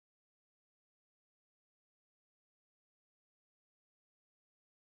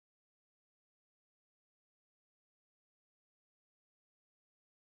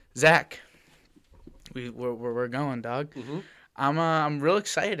Zach, we're going, dog. Hmm. I'm real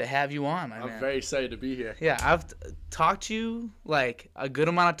excited to have you on, my I'm man. very excited to be here. Yeah, I've talked to you like a good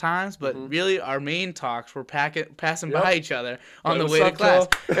amount of times, but Hmm. really our main talks were passing by Yep. each other on Like, the what's way to up, class.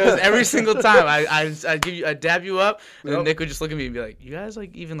 Joel? It was every single time. I dab you up, and then Yep. Nick would just look at me and be like, "You guys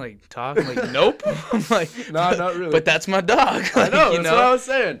like even like talk?" I'm like, "Nope." I'm like, Nah, not really. But that's my dog. I Like, know. you That's know, what I was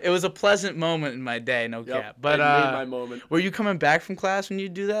saying. it was a pleasant moment in my day, no Yep. cap. But It made my moment. were you coming back from class when you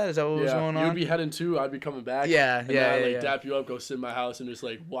do that? Is that what was Yeah. going You'd on? be heading to. I'd be coming back. Yeah, And yeah, then I'd yeah, like yeah. dap you up, go sit in my house, and just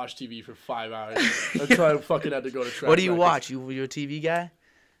like watch TV for 5 hours. That's why I fucking had to go to track What do you practice. watch? You a TV guy?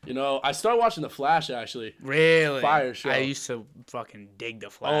 You know, I started watching The Flash actually. Really? Fire show. I used to fucking dig The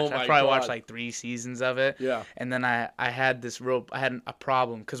Flash. Oh I my probably God. watched like 3 seasons of it. Yeah. And then I had this real I had a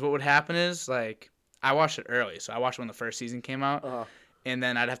problem because what would happen is like I watched it early, so I watched it when the first season came out, Uh huh. and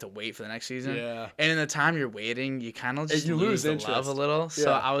then I'd have to wait for the next season. Yeah. And in the time you're waiting, you kind of just You lose lose the interest. love a little. So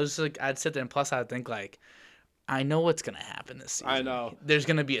Yeah. I was like, I'd sit there and plus I'd think like, I know what's gonna happen this season. I know. There's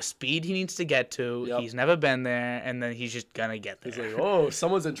gonna be a speed he needs to get to. Yep. He's never been there, and then he's just gonna get there. He's like, oh,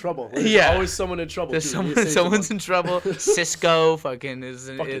 someo's in trouble. There's Yeah. always someone in trouble. There's too. You say someone's in trouble. Cisco fucking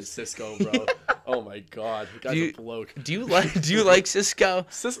Fucking is. Cisco, bro. Oh my god, the guy's Do you- a bloke. Do you like Cisco?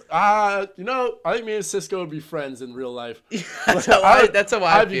 You know, I think me and Cisco would be friends in real life. That's how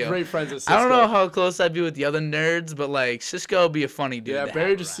I I'd be feel. great friends with Cisco. I don't know how close I'd be with the other nerds, but like Cisco would be a funny dude. Yeah, to Barry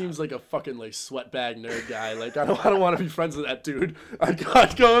have just around. seems like a fucking like sweatbag nerd guy. Like I don't want to be friends with that dude.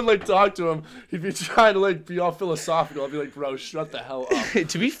 I'd go and like talk to him. He'd be trying to like be all philosophical. I'd be like, bro, shut the hell up.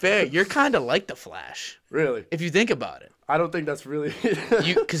 To be fair, you're kind of like the Flash Really? if you think about it. I don't think that's really.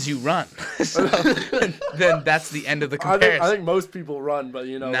 Because you run. So, then that's the end of the I comparison. think most people run, but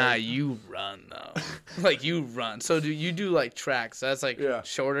you know. Nah, like, you run though. Like you run. So do you do like tracks? So that's like Yeah.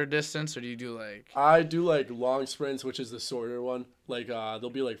 shorter distance, or do you do like? I do like long sprints, which is the shorter one. Like there'll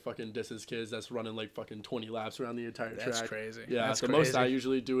be like fucking distance kids that's running like fucking 20 laps around the entire track. That's crazy. Yeah, That's the crazy. most I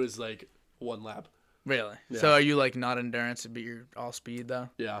usually do is like 1 lap. Really? Yeah. So are you like not endurance, but you're all speed though?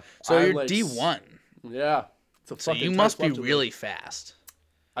 Yeah. So I'm, you're like, D1. Yeah. It's a So fucking you tough must be left to really win. fast.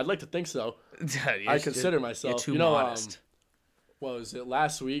 I'd like to think so. You're- I consider You're myself. too you know, modest. what was it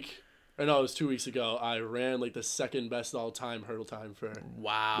last week? Or no, it was 2 weeks ago. I ran like the second best all time hurdle time for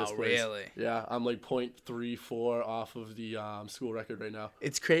Wow, this place. really? Yeah, I'm like 0.34 off of the school record right now.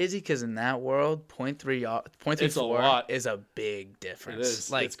 It's crazy because in that world, 0.34 It's a lot. is a big difference.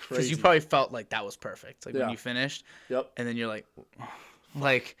 is. Like, It's because you crazy. probably felt like that was perfect. Like when Yeah. you finished, Yep. and then you're like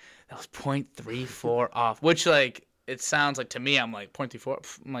that was 0.34 off. Which like it sounds like to me, I'm like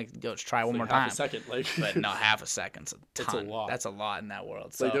 0.34. I'm like, yo, let's try one more Like half time. a second. Like, But no, half a second's a a ton. lot. That's a lot in that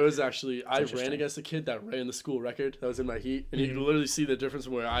world. So like there was actually I interesting. ran against a kid that ran the school record that was in my heat, and you Mhm. could literally see the difference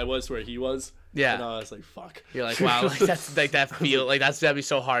from where I was to where he was. yeah. And I was like, "Fuck." You're like, wow, like that's like that feel like that'd be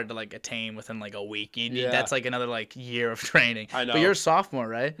so hard to like attain within like a week. You need Yeah. that's like another like year of training. I know. But you're a sophomore,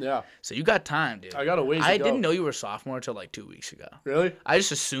 right? Yeah, So you got time, dude. I got a ways I to go. didn't know you were a sophomore until like 2 weeks ago. Really? I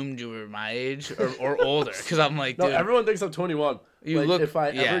just assumed you were my age or older because I'm like, No, dude, everyone thinks I'm 21. You like, look- if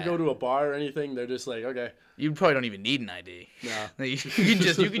I yeah. ever go to a bar or anything, they're just like, okay, you probably don't even need an ID. nah. Like, you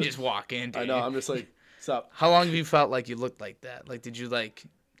can just walk in, dude. I know. I'm just like, what's up? How long have you felt like you looked like that? Like, did you like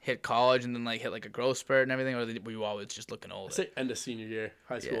hit college and then like hit like a growth spurt and everything, or were you always just looking I older? say end of senior year,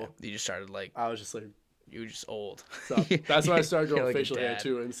 high Yeah, school. you just started like I was just like, you were just old. what's up? That's when I started You're growing like a facial hair dad.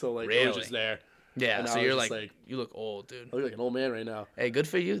 too, and so like it Really? was just there. Yeah, And so I was you're just like, like- you look old, dude. I look like an old man right now. Hey, good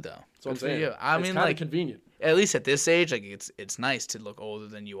for you though. That's what I'm Good for saying. you. I it's mean, kind of like convenient. at least at this age, like it's nice to look older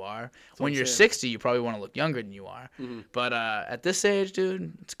than you are. what When I'm you're saying. 60, you probably want to look younger than you are. Mhm. But at this age,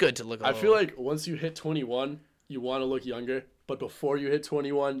 dude, it's good to look. A I little, feel like once you hit 21, you want to look younger, but before you hit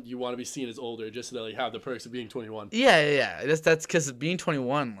 21, you want to be seen as older, just so that like have the perks of being 21. yeah. That's because being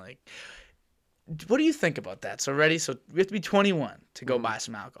 21, like, what do you think about that? So ready? So we have to be 21 to go Mhm. buy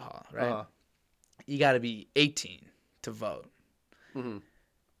some alcohol, right? Uh-huh. You got to be 18 to vote. hmm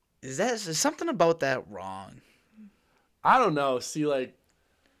Is something about that wrong? I don't know. See, like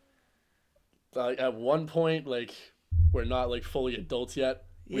at one point, like we're not like fully adults yet.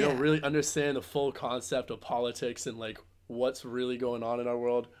 We don't Yeah. really understand the full concept of politics and like what's really going on in our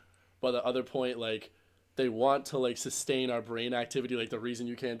world. But the other point, like they want to like sustain our brain activity. Like the reason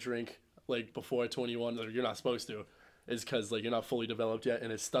you can't drink like before 21, or you're not supposed to, is because like you're not fully developed yet,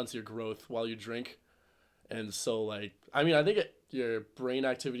 and it stunts your growth while you drink. And so like I mean I think your brain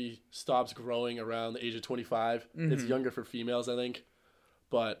activity stops growing around the age of 25. It's Mhm. younger for females, I think.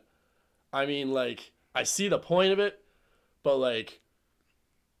 But I mean like I see the point of it, but like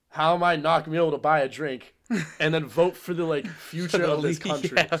how am I not gonna be able to buy a drink and then vote for the like future of this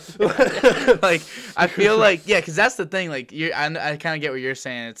country? Yeah. Like I feel like because that's the thing. Like I kind of get what you're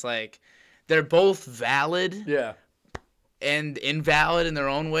saying. It's like they're both valid Yeah. and invalid in their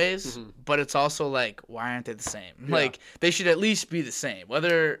own ways, Mm-hmm. but it's also like why aren't they the same? Yeah. Like they should at least be the same.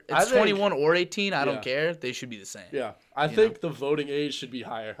 Whether I it's think- 21 or 18, I Yeah. don't care. They should be the same. Yeah. I think the voting age should be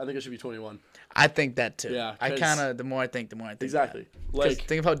higher. I think it should be 21. I think that too. Yeah, I 'cause- kind of the more I think Exactly. that. 'Cause Like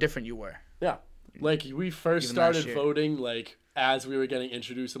think of how different you were. yeah. Like we first Even last started year. voting like as we were getting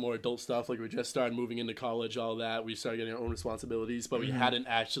introduced to more adult stuff, like we just started moving into college, all that. We started getting our own responsibilities, but we hadn't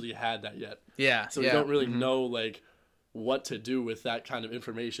actually had that yet. Yeah. So yeah. we don't really know like what to do with that kind of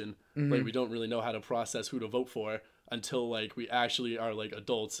information. Like we don't really know how to process who to vote for until like we actually are like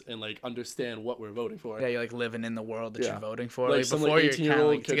adults and like understand what we're voting for. Yeah, you're like living in the world that Yeah. you're voting for. Like Like, some before like you're kind of 18-year-old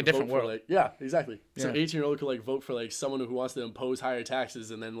like it's like a could different vote for world. like yeah, exactly. So Yeah. 18-year-old could like vote for like someone who wants to impose higher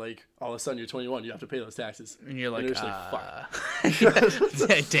taxes, and then like all of a sudden you're 21, you have to pay those taxes. And you're like, you're just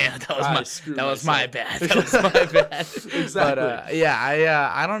like, damn, that was I screwed that was my myself." bad. That was my bad. Exactly. But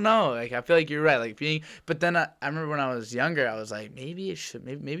yeah, I don't know. Like I feel like you're right. Like but then I remember when I was younger, I was like, maybe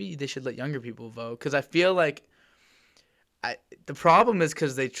they should let younger people vote because I feel like the problem is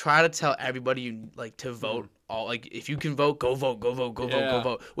because they try to tell everybody you like to vote. All like if you can vote, go vote, go vote, go vote, go Yeah.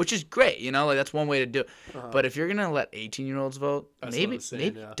 vote, which is great. You know, like that's one way to do it. Uh-huh. But if you're gonna let 18-year-olds vote, That's what maybe I'm saying,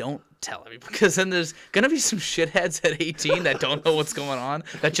 maybe yeah. don't tell everybody because then there's gonna be some shitheads at 18 that don't know what's going on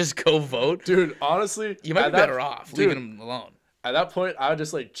that just go vote. Dude, honestly, You might at be that- better off dude, leaving them alone. At that point, I would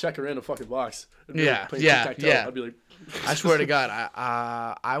just like check her in a fucking box. It'd be, Yeah, like, playing yeah, tic-tac-toe. yeah. I'd be like, I swear to God,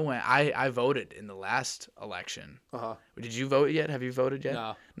 I voted in the last election. uh-huh. Did you vote yet? Have you voted yet?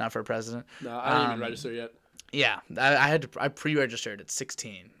 No. Not for president. No, I didn't even register yet. Yeah, I pre-registered at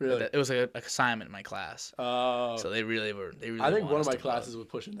 16. Really? It was like an assignment in my class. So they really were. They really. I think want one us of my to vote. classes was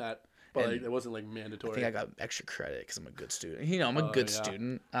pushing that, but And like, it wasn't like I mandatory. think I got extra credit because I'm a good student. You know, I'm a Oh, good yeah.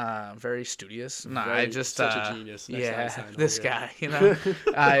 student. Very studious. No, Very- I just such a genius. Next yeah, Einstein over this here. guy. You know,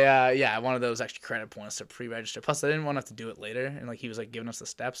 I wanted those extra credit points to pre-register. Plus, I didn't want to have to do it later, and like he was like giving us the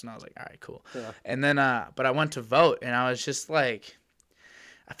steps, and I was like, all right, cool. Yeah. And then, but I went to vote, and I was just like,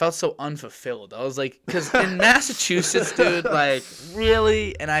 I felt so unfulfilled. I was like, because in Massachusetts, dude, like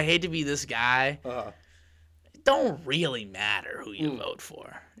really, and I hate to be this guy, Uh-huh. it don't really matter who you vote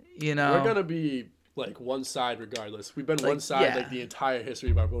for. You know, We're gonna be like one side regardless. We've been one side yeah. like the entire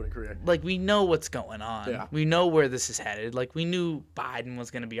history of our voting career. like we know what's going on. Yeah. We know where this is headed. Like we knew Biden was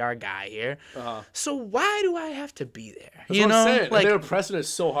gonna be our guy here. Uh-huh. So why do I have to be there? That's you what know, I'm saying. like and they were pressing it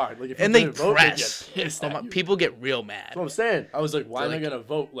so hard. Like if you and they didn't vote, press. they'd get pissed at you. People get real mad. That's what I'm saying. I was like, why am I like- gonna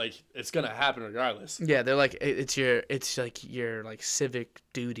vote? Like it's gonna happen regardless. Yeah, they're like it's like your like civic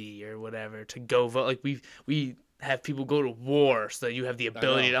duty or whatever to go vote. Like we have people go to war so that you have the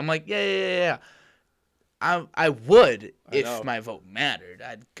ability. know. I'm like yeah. I would if know. my vote mattered.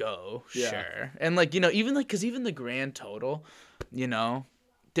 I'd go Yeah. sure. And like even like because even the grand total,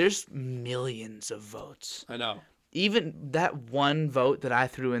 there's millions of votes. I know. Even that one vote that I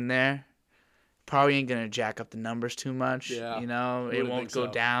threw in there probably ain't gonna jack up the numbers too much. Yeah, It wouldn't won't think go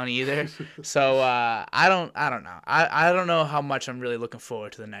so. down either. So I don't know. I don't know how much I'm really looking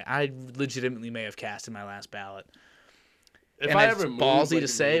forward to the next. I legitimately may have casted my last ballot. If And I it's ever moved, ballsy like, to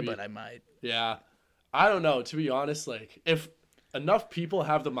say, maybe- but I might. Yeah. I don't know. To be honest, like if enough people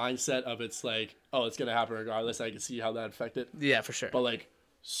have the mindset of it's like, oh, it's gonna happen regardless, I can see how that affect it. Yeah, for sure. But like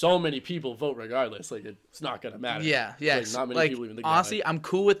so many people vote regardless, like it's not gonna matter. Yeah. Like, not many people even think about honestly, it. I'm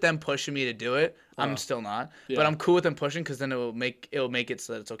cool with them pushing me to do it. I'm still not, Yeah. but I'm cool with them pushing because then it'll make it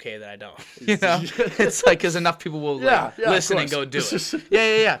so that it's okay that I don't. You know, it's like because enough people will Yeah, yeah, of listen and go course. do it.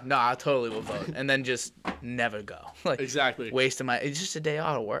 Yeah. No, I totally will vote, and then just never go. Like Exactly. wasting my. It's just a day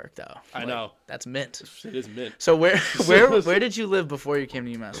out of work though. I Like, know. that's mint. It is mint. So where did you live before you came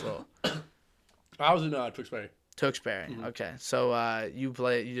to UMass Lowell? I was in Tewksbury. Tewksbury. Mm-hmm. Okay, so you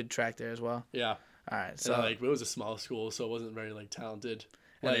did track there as well. Yeah. All right, So so like it was a small school, so it wasn't very like talented.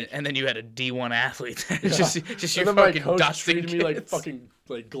 and then you had a D1 athlete. just And your then my fucking coach dusting treated me like kids. fucking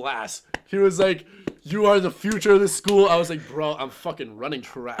like glass. He was like, "You are the future of this school." I was like, "Bro, I'm fucking running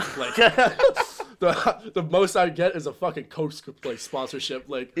track." Like the most I get is a fucking Coke like sponsorship.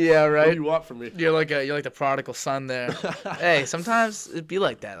 Like, Yeah, what right. do you want from me? You're like the prodigal son there. Hey, sometimes it'd be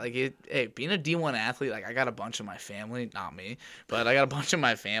like that. Like being a D1 athlete, like I got a bunch of my family, not me, but I got a bunch of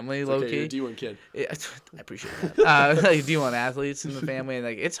my family low Okay, key. you're a D1 kid. I appreciate that. Like D1 athletes in the family, and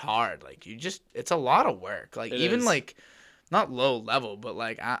like it's hard. Like it's a lot of work. Like It even is. like not low level, but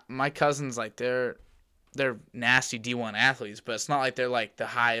like my cousins, like they're nasty D1 athletes, but it's not like they're like the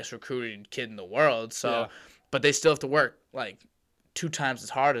highest recruited kid in the world. So, Yeah. but they still have to work like 2 times as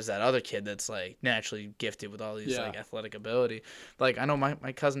hard as that other kid that's like naturally gifted with all these Yeah. like athletic ability. Like I know my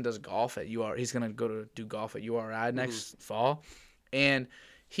cousin does golf at UR. He's gonna go to do golf at URI next fall, and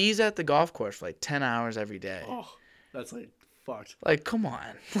he's at the golf course for like 10 hours every day. Oh, that's like fucked. Like, come on.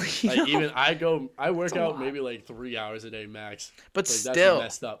 You Like know? even I work It's a out lot. maybe like 3 hours a day max. But Like still, that's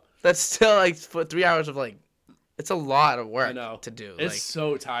messed up. that's still like for 3 hours of like, it's a lot of I work know. to do. It's Like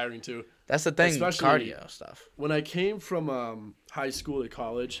so tiring too. that's the thing, especially- cardio stuff. When I came from high school to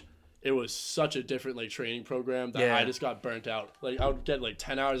college, it was such a different like training program that Yeah. I just got burnt out. Like I would get like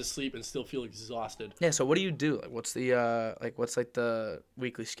 10 hours of sleep and still feel exhausted. Yeah. So what do you do? Like, what's the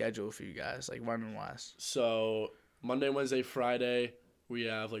weekly schedule for you guys? Like running wise. So Monday, Wednesday, Friday, we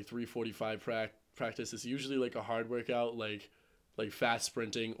have like 3:45 practice. It's usually like a hard workout, like fast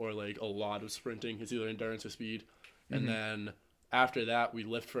sprinting or like a lot of sprinting. It's either endurance or speed. And then after that, we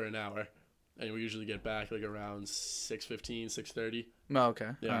lift for an hour, and we usually get back like around 6:15, 6:30. Oh, okay.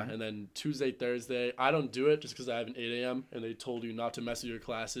 Yeah, Alright. and then Tuesday, Thursday, I don't do it just because I have an 8 a.m. and they told you not to mess with your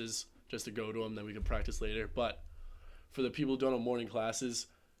classes, just to go to them, then we can practice later. But for the people doing morning classes,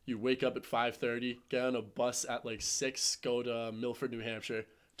 you wake up at 5:30, get on a bus at like 6, go to Milford, New Hampshire,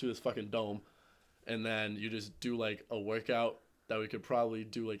 to this fucking dome, and then you just do like a workout that we could probably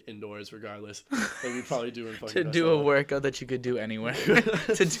do like indoors regardless. Like we probably do in fucking To do a Minnesota. workout that you could do anywhere.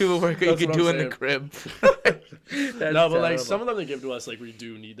 To do a workout you That's could what do I'm in the saying. crib. No, but like some of them they give to us, like we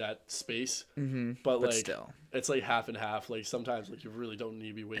do need that space. Mm-hmm. But But like still, it's like half and half. Like sometimes like you really don't need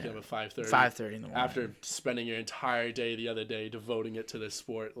to be waking up at 5:30. 5:30 in the morning. After spending your entire day the other day devoting it to this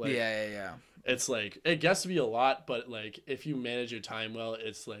sport. Like yeah. it's like it gets to be a lot, but like if you manage your time well,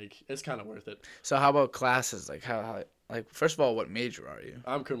 it's like it's kind of worth it. So how about classes? Like how like first of all, what major are you?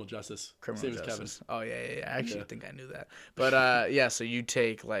 I'm criminal justice. Criminal Same as Kevin. justice. Oh yeah. I actually Yeah. think I knew that. But yeah, so you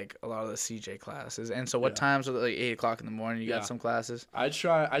take like a lot of the CJ classes. And so what Yeah. times are they, like 8 o'clock in the morning? You Yeah. got some classes? I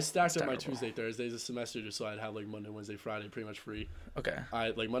stacked up my terrible. Tuesday, Thursdays this semester just so I'd have like Monday, Wednesday, Friday pretty much free. Okay.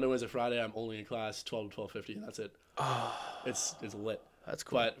 I like Monday, Wednesday, Friday I'm only in class 12 to 12:50 and that's it. Oh, It's lit. that's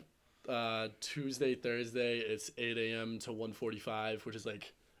cool. But Tuesday, Thursday, it's 8 a.m. to 1:45, which is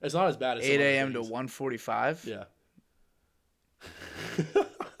like it's not as bad as some 8 other a.m. to things. 1:45. Yeah,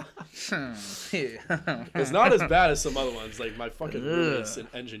 Yeah. it's not as bad as some other ones. Like my fucking roommate's Ugh.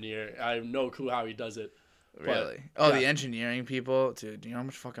 an engineer. I have no clue how he does it. Really? Oh, yeah. the engineering people, dude. Do you know how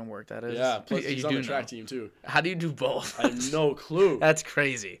much fucking work that is? Yeah, plus you he's on the do track know. team too. How do you do both? I have no clue. That's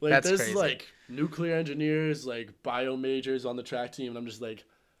crazy. Like That's there's crazy. like nuclear engineers, like bio majors on the track team, and I'm just like,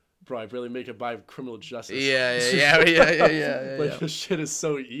 bro, I barely make it by criminal justice. Yeah. Like this shit is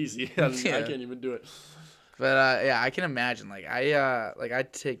so easy. I Yeah. can't even do it. But yeah, I can imagine. Like I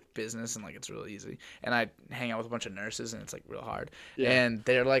take business and like it's real easy, and I hang out with a bunch of nurses and it's like real hard. Yeah. And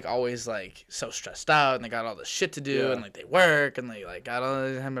they're like always like so stressed out and they got all this shit to do Yeah. and like they work and they like got all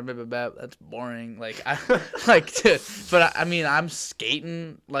this that's boring. Like I like but I mean I'm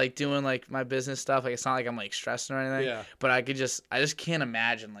skating like doing like my business stuff. Like it's not like I'm like stressing or anything. Yeah. But I just can't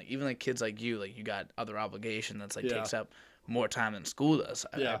imagine like even like kids like you got other obligation that's like Yeah. takes up more time than school does.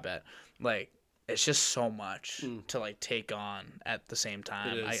 I Yeah. bet like. It's just so much Mm. to like take on at the same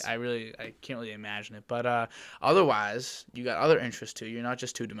time. It is. I can't really imagine it. But otherwise, you got other interests too. You're not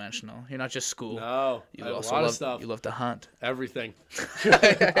just 2-dimensional. You're not just school. No, You I have a also lot love of stuff. You love to hunt. Everything.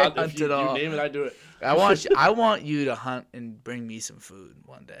 Hunt If you it all. name it, I do it. I want you to hunt and bring me some food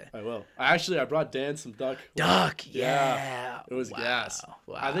one day. I will. I brought Dan some duck. Duck, Yeah. yeah. It was Wow. gas.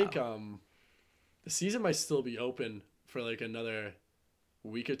 Wow. I think the season might still be open for like another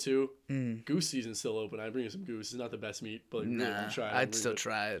week or two. Mm. Goose season's still open. I bring you some goose. It's not the best meat, but like, really, Nah, you try it. I'd still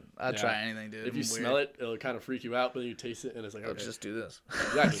try it. I'd Yeah. try anything, dude. If you smell it, it'll kind of freak you out, but then you taste it and it's like, I'll okay. just do this.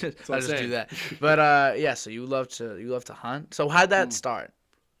 Exactly. That's what I'll I'm just do saying. that. But yeah, so you love to hunt. So how'd that start?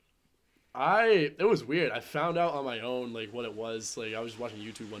 It was weird. I found out on my own like what it was. Like I was watching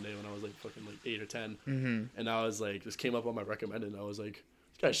YouTube one day when I was like fucking like 8 or 10, and I was like, this came up on my recommended, and I was like,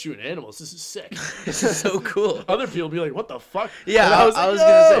 this guy's shooting animals. This is sick. This is so cool. Other people be like, what the fuck? Yeah, And I like, was "Yo!"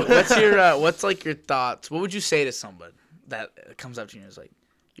 gonna say, what's your what's like your thoughts? What would you say to somebody that comes up to you and is like,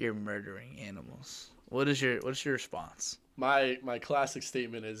 "You're murdering animals"? What's your response? My classic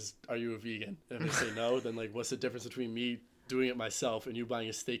statement is, are you a vegan? And if they say no, then like, what's the difference between me doing it myself and you buying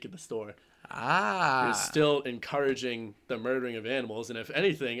a steak at the store? Ah, You're still encouraging the murdering of animals, and if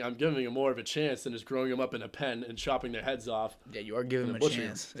anything, I'm giving them more of a chance than just growing them up in a pen and chopping their heads off. yeah, you are giving the them a butcher.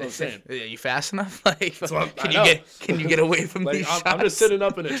 chance. That's what I'm saying. Yeah, you fast enough? Like, what I can know. you get away from Like these I'm just shots? sitting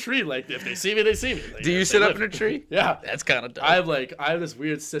up in a tree. Like if they see me, they see me. Like, Do you if sit they up in live. a tree? Yeah. That's kind of dope. I have this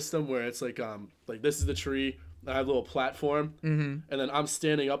weird system where it's like this is the tree. I have a little platform, and then I'm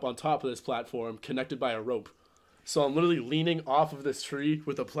standing up on top of this platform, connected by a rope. So I'm literally leaning off of this tree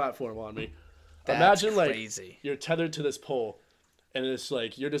with a platform on me. That's Imagine crazy. like you're tethered to this pole, and it's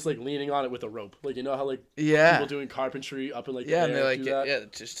like you're just like leaning on it with a rope. Like you know how like Yeah. people doing carpentry up in like Yeah, the and they air like do get, that. yeah,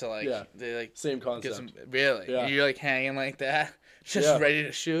 just to like Yeah. they like Same get concept. some really. Yeah. You're like hanging like that, just Yeah. ready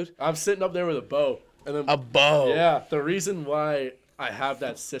to shoot I'm sitting up there with a bow, and then a bow. yeah, the reason why I have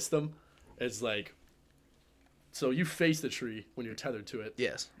that system is like, so you face the tree when you're tethered to it,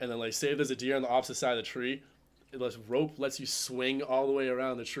 Yes. and then like say if there's a deer on the opposite side of the tree, the rope lets you swing all the way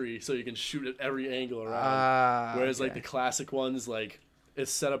around the tree, so you can shoot at every angle around. Whereas like the classic ones, like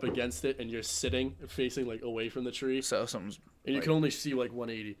it's set up against it, and you're sitting facing like away from the tree, So something's and you like- can only see like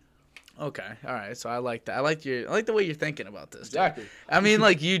 180. okay. All right. So I like that. I like the way you're thinking about this. Dude. Exactly. I mean,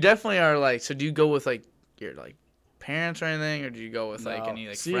 like you definitely are like. So do you go with like your like parents or anything, or do you go with like No. any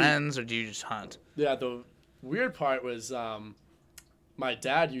like See- friends, or do you just hunt? Yeah, the weird part was my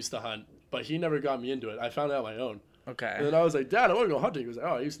dad used to hunt, but he never got me into it. I found out on my own. And Okay. then I was like, Dad, I want to go hunting. He was like,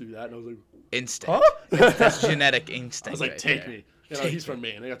 oh, I used to do that. And I was like, Instinct. huh? That's genetic instinct. I was like, right take there. me. You know, Take he's from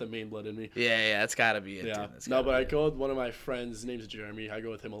Maine. I got the Maine blood in me. Yeah, that's gotta be it. Yeah. Dude. That's No, gotta but be I it. go with one of my friends. His name's Jeremy. I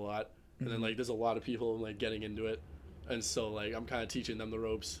go with him a lot. And Mm-hmm. then, like, there's a lot of people, like, getting into it. And so, like, I'm kind of teaching them the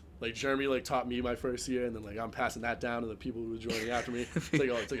ropes. Like, Jeremy, like, taught me my first year. And then, like, I'm passing that down to the people who are joining after me. It's like,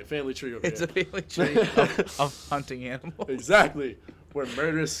 oh, it's like a family tree over It's a here. family tree of hunting animals. Exactly. We're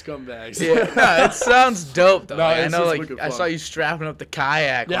murderous scumbags. Yeah, no, it sounds dope though. No, Like, I it's know, just like wicked I fun. saw you strapping up the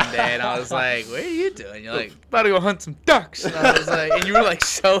kayak one Yeah. day, and I was like, "What are you doing?" You're like, "About to go hunt some ducks." And I was like, and you were like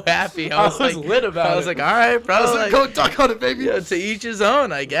so happy. I was like, lit about I was it. like, "All right, bro." I was like, go duck hunting, baby. yeah, to each his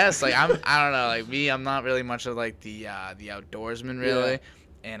own, I guess. Like I don't know. Like me, I'm not really much of like the outdoorsman really. Yeah.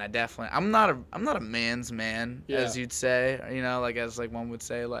 And I'm not a man's man, as Yeah. you'd say, you know, like as like one would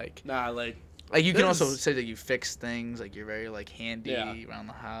say, like Nah, like, you can There's- also say that you fix things, like you're very like handy Yeah. around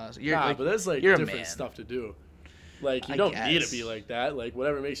the house. You're nah, like, but there's, like, you're a different man. stuff to do. Like, you I don't need guess. to be like that. Like,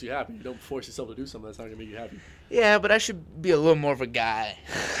 whatever makes you happy. You don't force yourself to do something that's not going to make you happy. Yeah, but I should be a little more of a guy.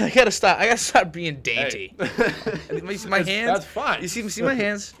 I gotta stop being dainty. Hey. You see my That's- hands? That's fine. You see my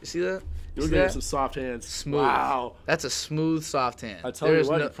hands? You see that? You're see getting that? some soft hands. Smooth. Wow. That's a smooth, soft hand. I tell you There's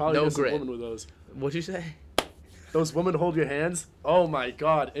what, no, you probably no get some grit. woman with those. What'd you say? Those women hold your hands. Oh my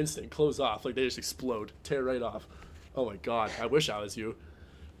god, instant close off. Like they just explode, tear right off. Oh my god, I wish I was you.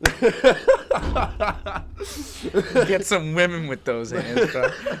 Get some women with those hands, bro.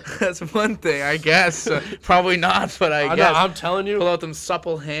 That's one thing, I guess. Probably not, but I I know, guess. I'm telling Pull you, out them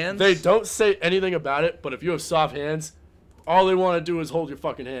supple hands. they don't say anything about it. But if you have soft hands, all they want to do is hold your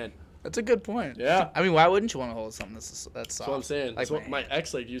fucking hand. That's a good point. Yeah. I mean, why wouldn't you want to hold something that's soft? That's what I'm saying. Like That's what my hand.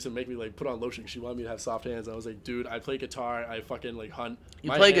 ex like used to make me like put on lotion 'cause she wanted me to have soft hands. I was like, dude, I play guitar. I fucking like hunt. You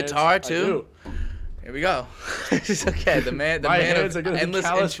My play hands, guitar, I too? do. Here we go. It's okay. The man My hands of are gonna be endless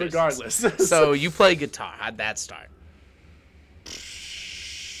callous interests. regardless. So you play guitar. How'd that start?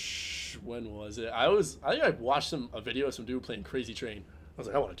 When was it? I think I watched a video of some dude playing Crazy Train. I was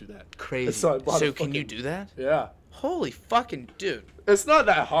like, I want to do that. Crazy. So I So, bought a can you fucking- do that? Yeah. Holy fucking dude. It's not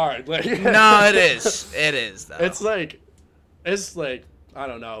that hard. Like No, it is. It is though. It's like I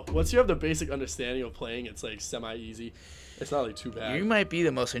don't know. Once you have the basic understanding of playing, it's like semi easy. It's not like too bad. You might be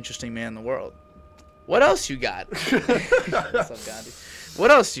the most interesting man in the world. What else you got? What's up, Gandhi?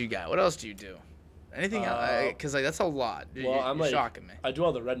 What else do you got? What else do you do? Anything else? Because like that's a lot. Well, You're I'm like shocking me. I do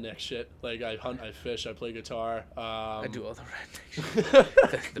all the redneck shit. Like I hunt, I fish, I play guitar. I do all the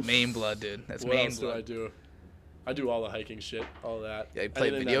redneck. the Maine blood, dude. That's What Maine else do I blood. do? I do all the hiking shit, all that. Yeah, you play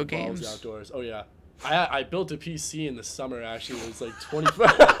Anything video that involves games? Outdoors. Oh yeah. I built a PC in the summer. Actually, it was like 20.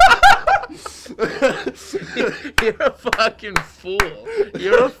 You're a fucking fool.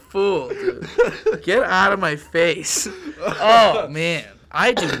 You're a fool, dude. Get out of my face. Oh man,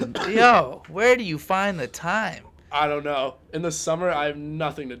 I do. Yo, where do you find the time? I don't know. In the summer, I have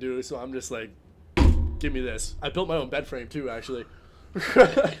nothing to do, so I'm just like, give me this. I built my own bed frame too, actually.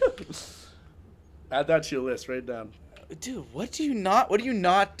 Add that to your list, right down. Dude, what do you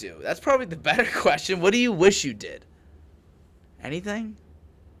not do? That's probably the better question. What do you wish you did? Anything?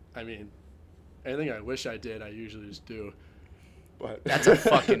 I mean, anything I wish I did, I usually just do. But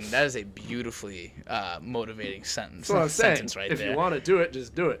That is a beautifully motivating sentence. That's what I'm saying. Sentence right if there. you want to do it,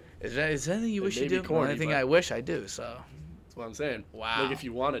 just do it. Is there anything you It wish may you be do? corny, Anything but- I wish I do, so. That's what I'm saying. Wow. Like if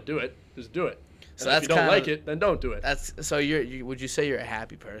you want to do it, just do it. So And that's if you don't kinda- like it, then don't do it. That's so would you say you're a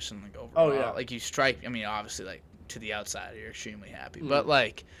happy person like overall? Oh, yeah. Like you strike I mean obviously like to the outside you're extremely happy. Mm. But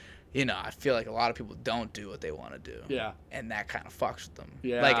like you know, I feel like a lot of people don't do what they want to do. Yeah. And that kind of fucks with them.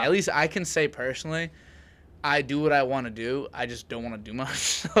 Yeah. Like at least I can say personally, I do what I want to do. I just don't want to do much.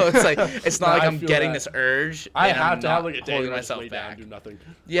 So it's like it's not Nah, like I I'm feel getting that. this urge. I and have I'm to not have like a day holding where I just myself lay down back. and do nothing.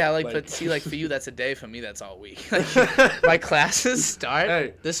 Yeah, like, Like- but see, like for you, that's a day. For me, that's all week. Like, my classes start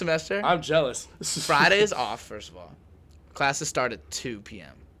Hey, this semester. I'm jealous. Friday is off. First of all, classes start at 2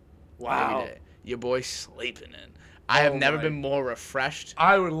 p.m. Wow. every day. Your boy's sleeping in. I have Oh never my- been more refreshed.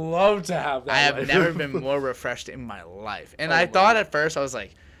 I would love to have that. I have life. never been more refreshed in my life. And Oh I my thought God. at first, I was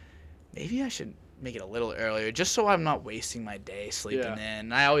like, maybe I should make it a little earlier just so I'm not wasting my day sleeping Yeah. in.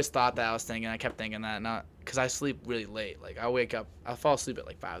 And I always thought that. I kept thinking that, not because I sleep really late. Like, I fall asleep at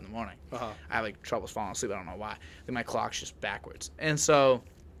like 5 in the morning. Uh-huh. I have like troubles falling asleep. I don't know why. Like, my clock's just backwards. And so,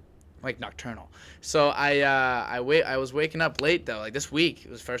 like nocturnal. So I was waking up late though. Like this week,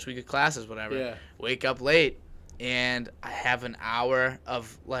 it was first week of classes, whatever. Yeah. Wake up late, and I have an hour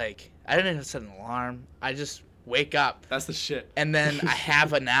of like I didn't even set an alarm. I just wake up, That's the shit. and then I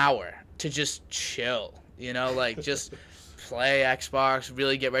have an hour to just chill. You know, like just play Xbox,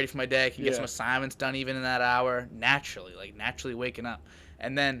 really get ready for my day. I can get Yeah. some assignments done even in that hour naturally waking up,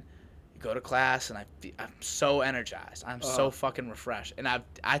 and then go to class, and I'm so energized. I'm so fucking refreshed. And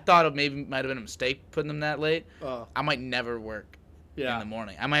I thought it might have been a mistake putting them that late. I might never work Yeah. in the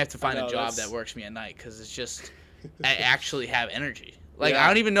morning. I might have to find know, a job that's- that works me at night because it's just I actually have energy. Like Yeah. I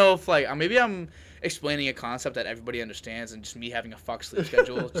don't even know if like maybe I'm explaining a concept that everybody understands, and just me having a fuck sleep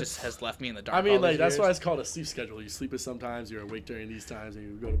schedule just has left me in the dark. I mean, all like these that's years. why it's called a sleep schedule. You sleep at some times, you're awake during these times, and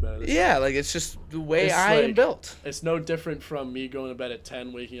you go to bed. Yeah, like it's just the way It's I am like- built. It's no different from me going to bed at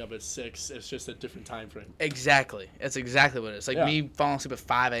 10, waking up at 6. It's just a different time frame. Exactly. That's exactly what it is. Like Yeah. me falling asleep at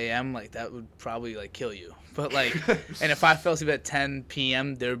 5 a.m., like that would probably like kill you. But like, and if I fell asleep at 10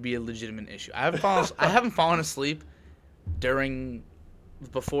 p.m., there would be a legitimate issue. I haven't fallen asleep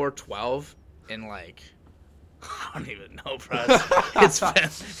before 12 in like, I don't even know, bro.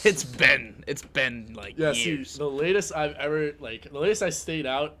 It's been like Yeah, years. see, the latest I stayed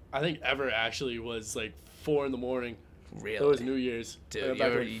out, I think ever actually was like 4 in the morning. Really? It was New Year's. I Dude, got you,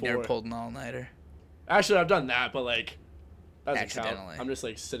 back ever, at you 4. never pulled an all-nighter? Actually, I've done that, but like, that doesn't count. Accidentally. I'm just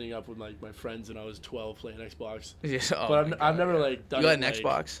like sitting up with like my friends when I was 12 playing Xbox. Yes, oh But my I've God, never yeah. like done You got it, an like-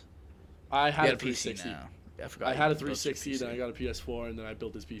 Xbox? I You had got a a PC 360. now. I forgot. I you had a built your 360, then PC. I got a PS4, and then I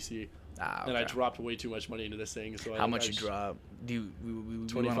built this PC. Ah, And I okay. dropped way too much money into this thing. So How I much you just- drop? Do you? We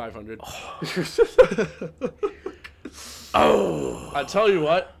 2,500. Oh, I tell you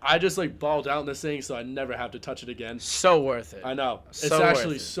what, I just like balled out in this thing, so I never have to touch it again. so worth it. I know. It's So worth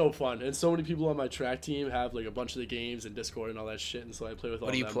actually it. so fun. And so many people on my track team have like a bunch of the games and Discord and all that shit, and so I play with all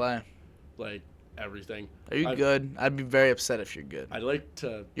What do you them. play? Like everything. Are you good? I'd be very upset if you're good. I like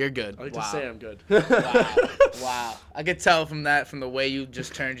to You're good. I like Wow. to say I'm good. Wow. Wow. I could tell from the way you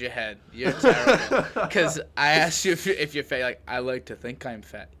just turned your head. You're terrible. Because I asked you if you're fat. Like, I like to think I'm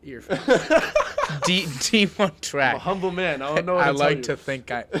fat. You're fat. D1 I'm a track. humble man. I don't know what I to like tell to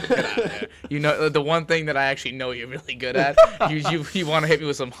think I. Get out of there. You know, the one thing that I actually know you're really good at. You want to hit me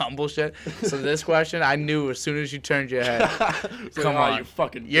with some humble shit. So this question, I knew as soon as you turned your head. It's like, Come "Oh, on. you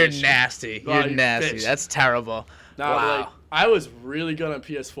fucking You're bitch." nasty. Oh, You're you nasty. bitch. That's terrible. Nah, Wow. like I was really good on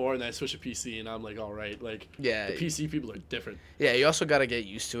PS4, and then I switched to PC, and I'm like, all right, like Yeah. the PC people are different. Yeah, you also got to get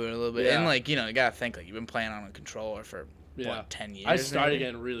used to it a little bit. And, Yeah. like, you know, you got to think, like, you've been playing on a controller for, Yeah. what, 10 years? I started maybe?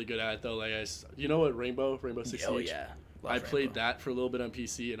 getting really good at it though. Like you know what Rainbow Six Oh, Siege? yeah. Love I played Rainbow. that for a little bit on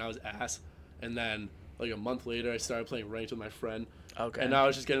PC, and I was ass. And then like a month later, I started playing ranked with my friend, Okay. and now I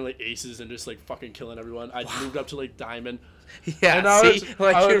was just getting like aces and just like fucking killing everyone. I moved up to like diamond. Yeah, and I see? was-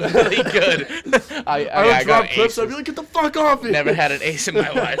 like, I you're was- really good. I would I drop got clips. I'd aces. be like, "Get the fuck off me!" Never had an ace in my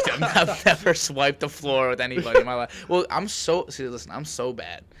life. I've never swiped the floor with anybody in my life. Well, I'm so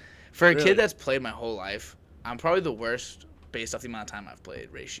bad. For a Really? kid that's played my whole life, I'm probably the worst based off the amount of time I've played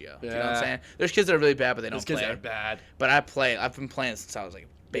ratio. Do you know what I'm Yeah. saying? There's kids that are really bad, but they Those don't kids play. are bad. But I've been playing since I was like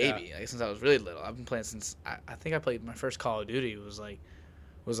a baby, like since I was really little. I've been playing since I think I played my first Call of Duty was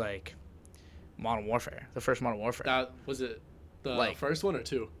like Modern Warfare, the first Modern Warfare, That was it. The Like- first one or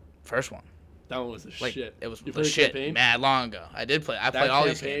two? first one. That one was the Like shit. it was You the played shit, campaign? mad long ago. I did play. I That played all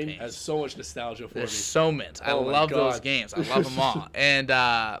these campaign campaigns. has so much nostalgia for me. There's so many. I Oh my love those God. games. I love them all. And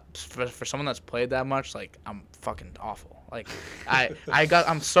for someone that's played that much, like I'm fucking awful. Like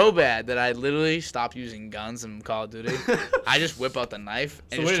I'm so bad that I literally stopped using guns in Call of Duty. I just whip out the knife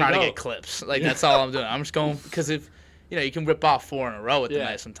and the just way to try to go. get clips. Like Yeah. that's all I'm doing. I'm just going because if you can rip off 4 in a row with the Yeah.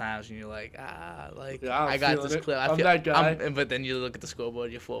 knife sometimes, and you're like, Yeah, I'm I got feeling this it. clip. I'm that guy. But then you look at the scoreboard,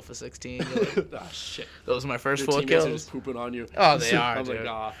 you're 4 for 16. You're like, Ah, shit. those are my first Your 4 teammates are kills. just pooping on you. Oh, they are, I'm dude. like,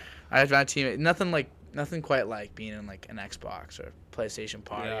 ah. I have my teammate. Nothing like Nothing quite like being in like an Xbox or PlayStation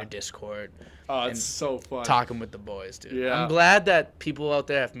party Yeah. or Discord, Oh, and it's so fun. talking with the boys, dude. Yeah. I'm glad that people out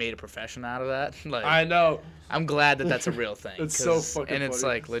there have made a profession out of that. Like, I know. I'm glad that that's a real thing. It's so 'cause- fucking and it's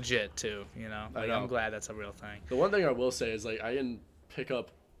funny. like legit too, you know. I Like, know. I'm glad that's a real thing. The one thing I will say is like I can pick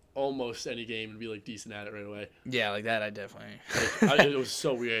up almost any game and be like decent at it right away. Yeah, like that I definitely. It was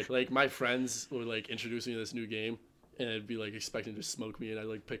so weird. Like my friends would like introduce me to this new game, and it'd be like expecting to smoke me, and I'd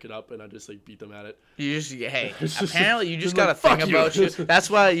like pick it up and I'd just like beat them at it. You just hey. It's just- Apparently, you just just got a like, thing fuck you. about you. That's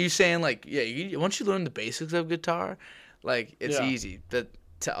why you saying like, yeah. Once you learn the basics of guitar, like it's Yeah. easy. That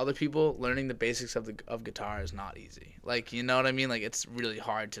to other people, learning the basics of guitar is not easy. Like, you know what I mean? Like, it's really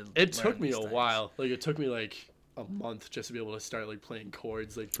hard to. It took learn me these a things. while. Like it took me like a month just to be able to start like playing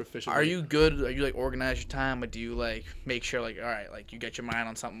chords like proficiently. Are you good? Are you like organize your time? Or do you like make sure like all right, like you get your mind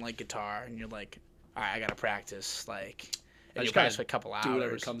on something like guitar, and you're like, all right, I gotta practice. Like, I and you just practice kinda for a couple hours. do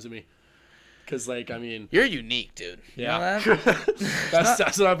whatever comes to me? Because like I mean, You're unique, dude. You know yeah, that?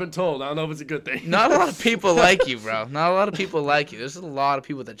 that's what I've been told. I don't know if it's a good thing. Not a lot of people like you, bro. Not a lot of people like you. There's a lot of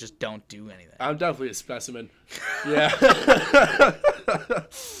people that just don't do anything. I'm definitely a specimen. Yeah.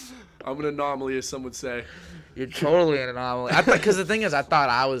 I'm an anomaly, as some would say. You're totally an anomaly. Because the thing is, I thought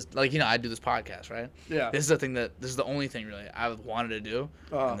I was like, you know, I do this podcast, right? Yeah. This is the only thing really I wanted to do,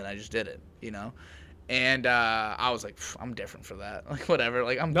 and then I just did it, you know. And I was like, I'm different for that. Like whatever.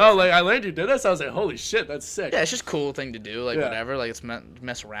 Like I'm. No, like I learned you did this. I was like, holy shit, that's sick. Yeah, it's just a cool thing to do. Like Yeah. whatever. Like it's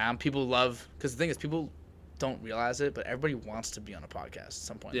mess around. People love because the thing is, people don't realize it, but everybody wants to be on a podcast at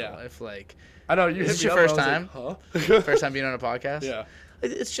some point in Yeah. their life. Like I know you. Is hit this me your up, I first was time? like, huh? first time being on a podcast. Yeah.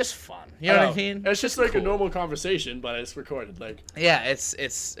 It's just fun. You know what I mean? It's just like cool. a normal conversation, but it's recorded. Like, Yeah, it's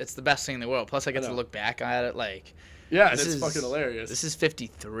the best thing in the world. Plus, I get I to know. look back at it like. yeah, and This it's is- fucking hilarious. This is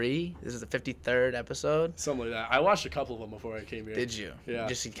 53. This is the 53rd episode. Something like that. I watched a couple of them before I came here. Did you? Yeah.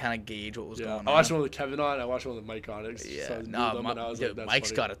 Just to kind of gauge what was Yeah. going on. I watched one with Kevin on. I watched one with Mike on it. Yeah, So I knew no, them, and I was dude, like, that's Mike's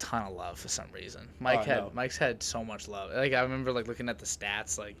funny. got a ton of love for some reason. Oh, I know. Mike's had so much love. Like I remember like looking at the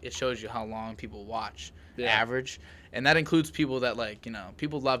stats, like it shows you how long people watch, Yeah. average, and that includes people that like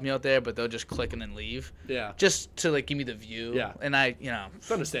people love me out there, but they'll just click and then leave, Yeah. just to like give me the view. Yeah. And I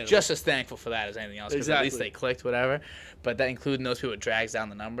It's understandable. just as thankful for that as anything else. 'Cause at least Exactly. they clicked, whatever. But that including those people, it drags down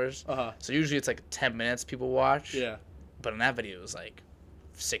the numbers. Uh-huh. So usually it's like 10 minutes people watch. Yeah. But in that video, it was like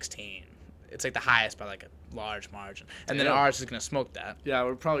 16. It's like the highest by like a large margin. And then Damn. ours is gonna smoke that. Yeah,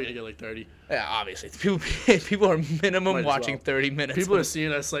 we're probably gonna get like 30. Yeah, obviously. People are minimum Might as watching well. 30 minutes. People are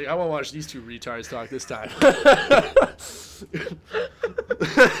seeing us like, I want to watch these two retards talk this time.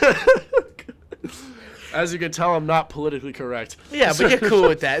 As you can tell, I'm not politically correct. Yeah, but you're cool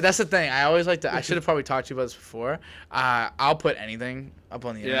with that. That's the thing. I always like to. I should have probably talked to you about this before. I'll put anything up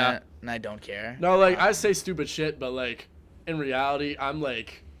on the Yeah. internet, and I don't care. No, like I say stupid shit, but like in reality, I'm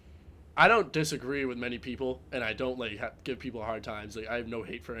like, I don't disagree with many people, and I don't like give people hard times. Like I have no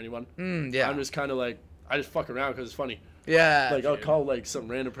hate for anyone. Yeah. I'm just kind of like, I just fuck around because it's funny. Yeah. Like I'll dude. call like some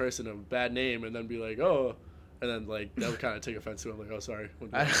random person a bad name, and then be like, oh, and then like they'll kind of take offense to it. I'm like, oh, sorry.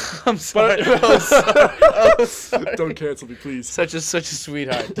 I'm sorry. But- I'm sorry. I'm sorry. Don't cancel me, please. Such a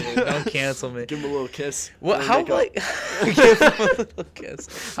sweetheart, dude. Don't cancel me. Give him a little kiss. What? and How make up. like? Give him a little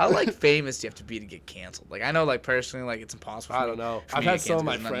kiss. How like famous do you have to be to get canceled? Like I know, like personally, like it's impossible. For I me- don't know. for I've me to had get some of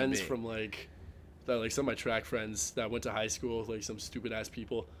my canceled 'cause there's nothing friends to be. from like some of my track friends that went to high school with like some stupid ass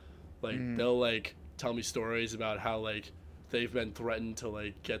people. Like Mm. they'll like tell me stories about how like they've been threatened to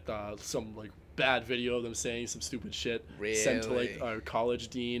like get some like bad video of them saying some stupid shit sent to like Really? our college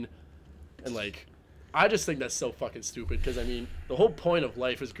dean, and like I just think that's so fucking stupid because I mean the whole point of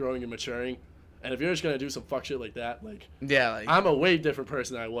life is growing and maturing, and if you're just gonna do some fuck shit like that, like Yeah, like I'm a way different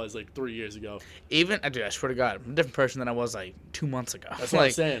person than I was like 3 years ago. even dude, I swear to God, I'm a different person than I was like 2 months ago. That's what I'm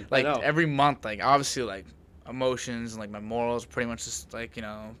like, saying. I Like know. every month, like obviously, like emotions and like my morals are pretty much just like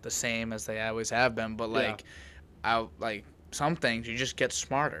the same as they always have been. But Yeah. like, I like some things you just get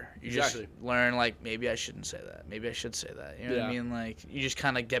smarter. You Exactly. just learn like maybe I shouldn't say that. Maybe I should say that. You know what I Yeah. mean? Like you just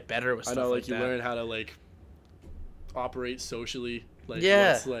kind of get better with I stuff know, like you that. learn how to like operate socially, like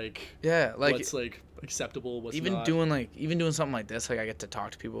Yeah. what's like Yeah, like what's like acceptable, what's even not. doing something like this, like I get to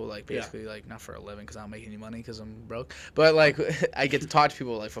talk to people like Yeah. basically like not for a living because I don't make any money because I'm broke, but like I get to talk to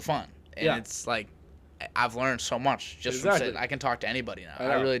people like for fun, and Yeah. it's like I've learned so much just from Exactly. sitting. I can talk to anybody now. I I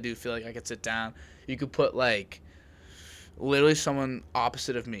know. really do feel like I could sit down. You could put like literally someone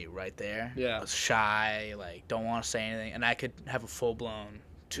opposite of me right there. Yeah. Shy, like don't want to say anything, and I could have a full blown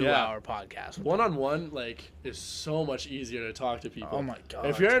 2 Yeah. hour podcast. With One them. on one, like, is so much easier to talk to people. Oh my god.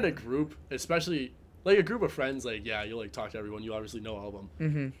 If you're in a group, especially like a group of friends, like yeah, you'll like talk to everyone. You obviously know all of them.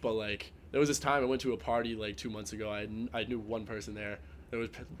 Mm-hmm. But like there was this time I went to a party like 2 months ago. I knew one person there. The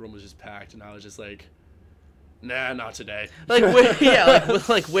room was just packed, and I was just like, Nah, not today. Like,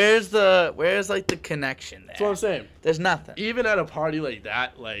 like where's like the connection there? That's what I'm saying. There's nothing. Even at a party like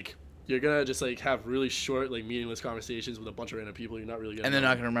that, like, you're gonna just like have really short, like, meaningless conversations with a bunch of random people you're not really gonna And they're know.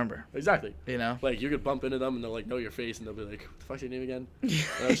 not gonna remember. Exactly. You know? Like, you could bump into them and they'll like know your face and they'll be like, "What the fuck's your name again?" And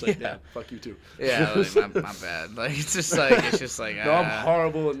I'm just like, "Yeah, fuck you too." Yeah, like, my bad. Like, it's just like. No, I'm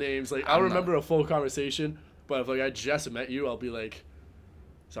horrible at names. Like, I'll I'm remember a full conversation, but if like I just met you, I'll be like,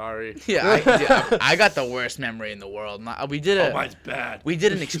 "Sorry." Yeah, I got the worst memory in the world. We did Oh, mine's bad. We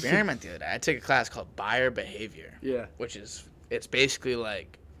did an experiment the other day. I took a class called Buyer Behavior. Yeah. Which is, it's basically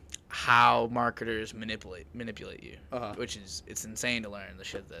like how marketers manipulate you. Uh-huh. Which is, it's insane to learn the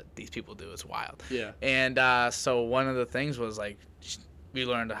shit that these people do. It's wild. Yeah. And so one of the things was like we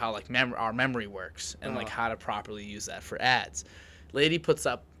learned how like our memory works and like how to properly use that for ads. Lady puts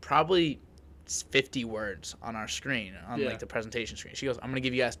up probably 50 words on our screen, on like the presentation screen. She goes, "I'm gonna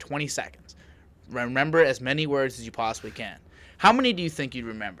give you guys 20 seconds. Remember as many words as you possibly can." How many do you think you'd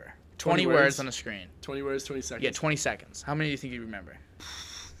remember? 20 words on a screen. 20 words, 20 seconds. Yeah, 20 seconds. How many do you think you'd remember?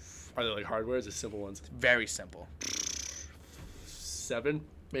 Are they like hard words or simple ones? Very simple. 7,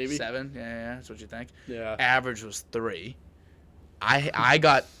 maybe. 7. Yeah. That's what you think. Yeah. Average was 3. I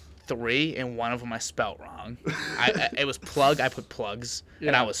got 3, and one of them I spelt wrong. It was plug. I put plugs,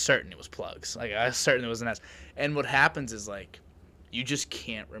 and I was certain it was plugs. Like, I was certain it was an S. And what happens is, like, you just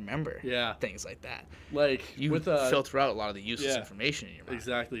can't remember things like that. Like, you with filter out a lot of the useless information in your mind.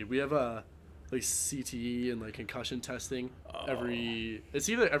 Exactly. We have like CTE and like concussion testing it's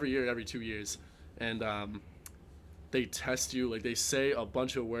either every year or every 2 years, and they test you, like, they say a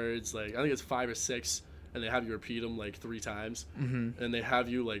bunch of words, like I think it's 5 or 6, and they have you repeat them like 3 times, and they have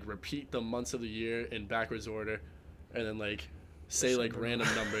you like repeat the months of the year in backwards order, and then like say like random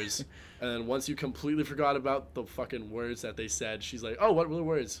numbers, and then once you completely forgot about the fucking words that they said, she's like, "Oh, what were the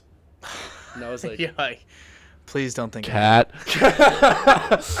words?" And I was like, You're like, please don't think cat.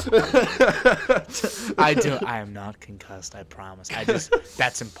 I am not concussed, I promise.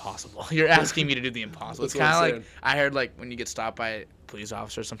 That's impossible. You're asking me to do the impossible. It's kind of like, I heard, like, when you get stopped by a police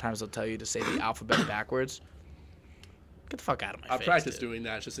officer, sometimes they'll tell you to say the alphabet backwards. Get the fuck out of my face. I practiced doing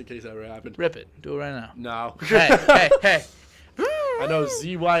that just in case that ever happened. Rip it. Do it right now. No. Hey. I know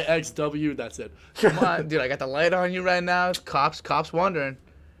ZYXW, that's it. Come on, dude, I got the light on you right now. Cops wondering.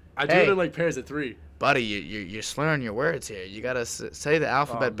 I do it in like pairs of 3. Buddy, you're slurring your words here. You gotta say the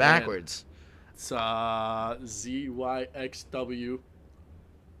alphabet backwards. It's ZYXW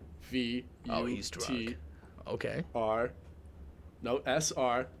V U he's drunk. T Okay. R. No,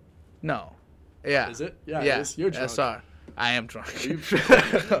 SR. No. Yeah. Is it? Yeah. It is. You're drunk. SR. I am drunk.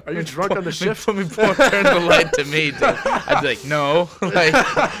 Are you drunk on the shift? Turn the light to me, dude. I'd be like, no, like,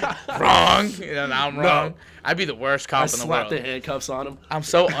 wrong. You know, I'm wrong. I'd be the worst cop in the world. I slap the handcuffs on him. I'm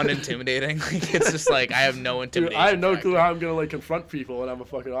so unintimidating. Like, it's just like I have no intimidation. Dude, I have no clue how I'm gonna like confront people when I'm a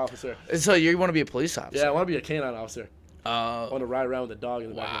fucking officer. So you want to be a police officer? Yeah, I want to be a canine officer. I want to ride around with a dog in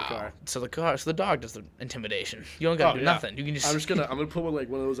the back of the car. So the dog does the intimidation. You don't gotta do nothing. You can just. I'm gonna put like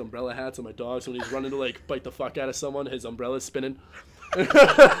one of those umbrella hats on my dog, so when he's running to like bite the fuck out of someone, his umbrella's spinning. And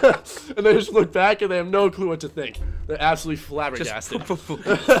they just look back and they have no clue what to think. They're absolutely flabbergasted.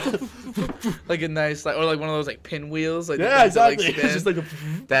 Like a nice, like, or like one of those like pinwheels. Like exactly. Like, it's just like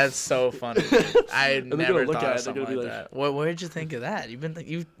that's so funny. I never thought of something like that. Where'd you think of that? You've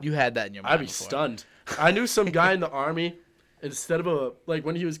been you had that in your mind. I'd be stunned. I knew some guy in the army. Instead of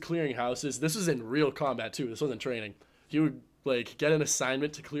when he was clearing houses, this was in real combat too. This wasn't training. He would like get an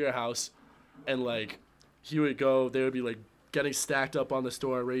assignment to clear a house, and like he would go. They would be like getting stacked up on the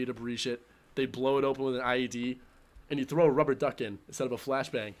store, ready to breach it. They'd blow it open with an IED, and you throw a rubber duck in instead of a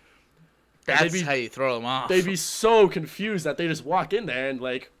flashbang. That's how you throw them off. They'd be so confused that they just walk in there and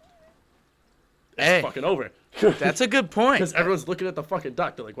like, it's fucking over. That's a good point. Because everyone's looking at the fucking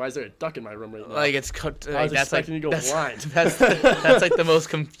duck. They're like, "Why is there a duck in my room right now?" Like it's cooked. I was expecting to go blind. That's like the most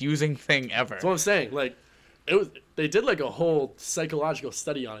confusing thing ever. That's what I'm saying. Like, it was. They did like a whole psychological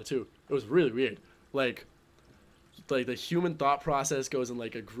study on it too. It was really weird. Like the human thought process goes in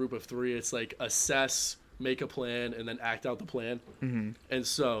like a group of 3. It's like assess, make a plan, and then act out the plan. Mm-hmm. And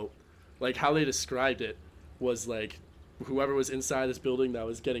so, like how they described it was like, whoever was inside this building that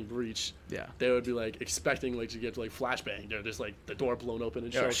was getting breached, they would be like expecting like to get like flashbang. They're just like the door blown open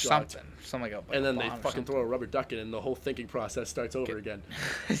and something like and then they fucking throw a rubber duck in, and the whole thinking process starts over again.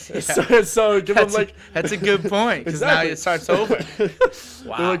 Yeah. so give them like that's a good point, because now it starts over.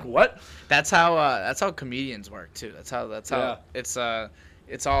 Wow. They're like, what? That's how comedians work too. That's how it's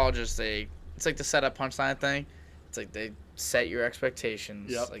all just it's like the setup punchline thing. It's like they set your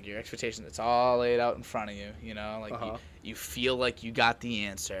expectations. Like your expectations, it's all laid out in front of you, you know? Like you feel like you got the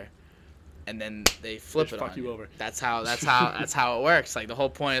answer. and then they flip Just it fuck on you over. That's how it works. Like the whole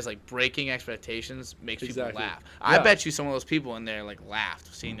point is like breaking expectations makes people Exactly. laugh. I Yeah. bet you some of those people in there like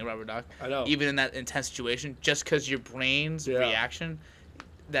laughed seeing the rubber duck, I know. even in that intense situation, just because your brain's Yeah. reaction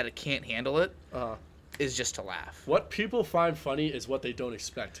that it can't handle it Uh, is just to laugh. what people find funny is what they don't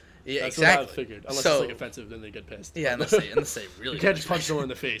expect. Yeah, That's exactly. what I've figured. Unless So- it's like offensive, then they get pissed. Yeah, unless they really. You can't just punch someone in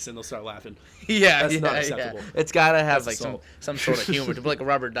the face and they'll start laughing. Yeah, That's yeah, not yeah. acceptable. It's gotta have That's like assault. some sort of humor. To be like a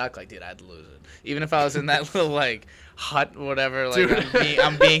rubber duck, like dude, I'd lose it. Even if I was in that little like hut, whatever. Like Dude.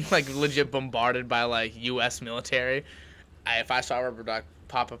 I'm being like legit bombarded by like U.S. military. If I saw a rubber duck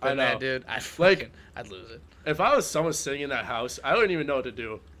pop up I in there, know. dude, Like- I'd lose it. If I was someone sitting in that house, I wouldn't even know what to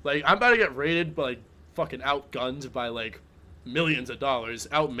do. Like, I'm about to get raided, but like fucking outgunned by like millions of dollars,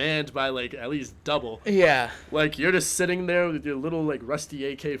 outmanned by like at least double. Yeah, Like, you're just sitting there with your little like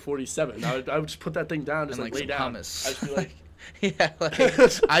rusty AK-47. I would just put that thing down, just and like like lay some down. hummus. I'd just be like,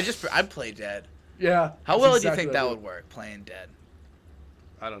 yeah, like I'd play dead. yeah. How that's well do you exactly think what that I would do. work playing dead?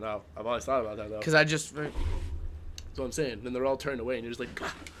 I don't know. I've always thought about that though. Because I just That's what I'm saying. Then they're all turned away, and you're just like,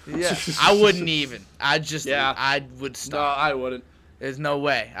 yeah, I wouldn't even. Yeah. I would no, stop. I wouldn't. There's no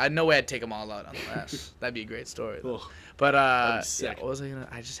way. No way I'd take them all out unless. That'd be a great story. Though. Ugh. But That'd be yeah, sick. what was I gonna?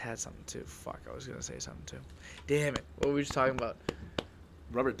 I just had something too. Fuck, I was gonna say something too. Damn it! What were we just talking about?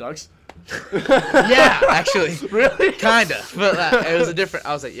 Rubber ducks? Yeah, actually, Really? kinda. But it was a different.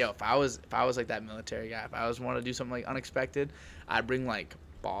 I was like, yo, if I was like that military guy, if I was want to do something like unexpected, I'd bring like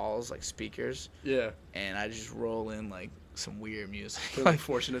balls, like speakers, Yeah. and I just roll in like some weird music. Like, Like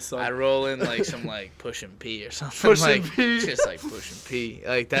fortunate son. I'd roll in like some like Push and P or something. Pushin' like, P. Just like Push and P.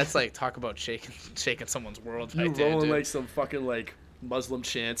 Like that's like talk about shaking someone's world You right there, rolling dude. like some fucking like Muslim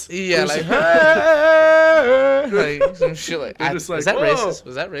chants. Yeah, like, like some shit like. They're just like, is that "Whoa." racist?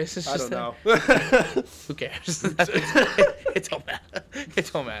 Was that racist? I just don't then? know. Who cares? It don't matter. It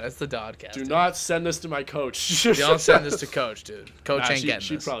don't matter. It's the Dodcast. Do dude. not send this to my coach. Don't send this to Coach, dude. Coach ain't getting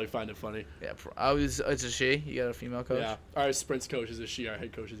she'd this. probably find it funny. Yeah, it's a she. You got a female coach. Yeah. Our sprints coach is a she. Our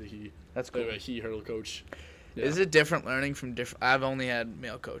head coach is a he. That's cool. A he hurdle coach. Yeah. Is it different learning from different? I've only had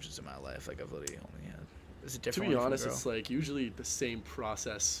male coaches in my life. Like I've literally only had. Is it To different? be learning from a honest, girl? it's like usually the same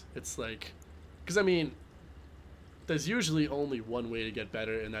process. It's like, because I mean, there's usually only one way to get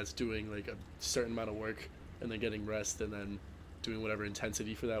better, and that's doing like a certain amount of work and then getting rest and then doing whatever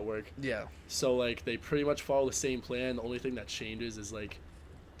intensity for that work. Yeah. So like they pretty much follow the same plan. The only thing that changes is like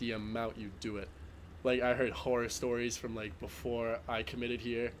the amount you do it. Like I heard horror stories from like before I committed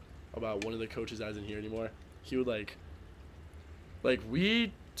here about one of the coaches that isn't here anymore. He would like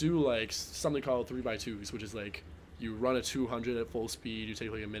we do like something called 3x2s, which is like you run a 200 at full speed, you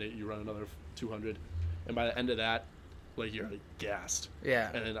take like a minute, you run another 200, and by the end of that, like you're like gassed. Yeah.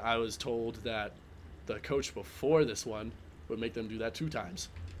 And then I was told that the coach before this one would make them do that 2 times,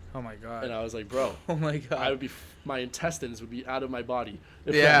 Oh my god. and I was like, bro, Oh my god. I would be my intestines would be out of my body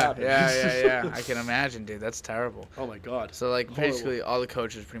if that yeah, happened. yeah. I can imagine, dude. That's terrible. Oh my god. So like Horrible. basically all the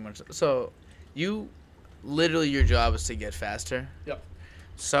coaches pretty much. So you, literally your job is to get faster. Yep.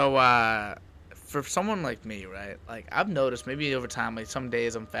 So for someone like me, right? Like I've noticed maybe over time, like some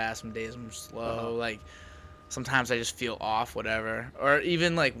days I'm fast, some days I'm slow. Uh-huh. Like sometimes I just feel off, whatever. Or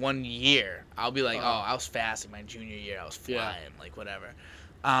even like one year, I'll be like, Uh-huh. oh, I was fast in my junior year. I was flying, Yeah. like whatever.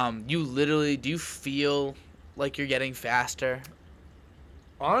 You literally, do you feel like you're getting faster?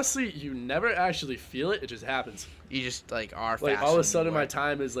 Honestly, you never actually feel it. It just happens. You just like are Like faster all of a than sudden, you my were.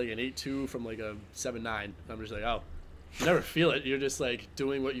 time is like an 8.2 from like a 7.9. I'm just like, oh, you never feel it. You're just like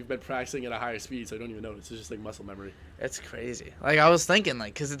doing what you've been practicing at a higher speed, so I don't even notice. It's just like muscle memory. It's crazy. Like I was thinking,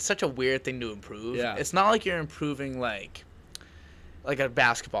 like, cause it's such a weird thing to improve. Yeah. It's not like you're improving like a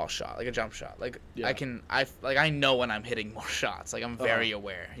basketball shot, like a jump shot. Like Yeah. I know when I'm hitting more shots. Like I'm very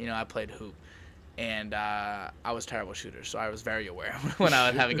aware. You know, I played hoop, and I was a terrible shooter, so I was very aware when I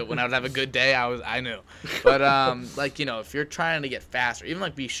would have a good day. I knew. But like you know, if you're trying to get faster, even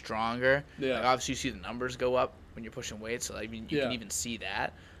like be stronger. Yeah. Like obviously you see the numbers go up when you're pushing weights, so I mean you can Yeah. even see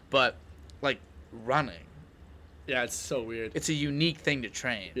that. But like running, Yeah, it's so weird. it's a unique thing to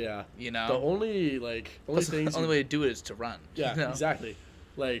train. Yeah. You know. The only Plus, things the only way to do it is to run. Yeah, you know? exactly.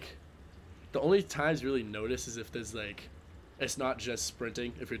 Like, the only times you really notice is if there's like, it's not just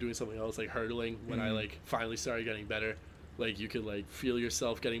sprinting. If you're doing something else, like hurdling, when I Mhm. like finally started getting better, like you could like feel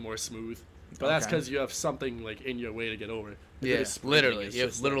yourself getting more smooth. But that's Okay. because you have something like in your way to get over. If you're Yeah, just sprinting, literally. it's You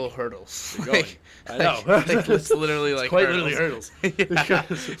have just, literal like, hurdles. you're going. I know. Like, it's literally like quite hurdles. literally hurdles. Yeah.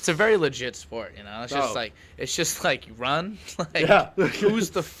 It's a very legit sport, you know. Oh. It's just like you run. Like, Yeah.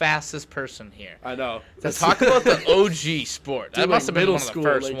 who's the fastest person here? I know. So talk about the OG sport. That Dude, must have like been middle one of the school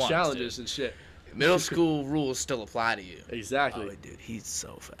first like ones. challenges and shit. Middle school rules still apply to you. Exactly. Oh, dude, he's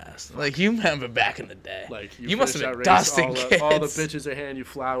so fast. Like, you remember back in the day. Like you must have finish been that dusting race, kids. all the bitches are handing you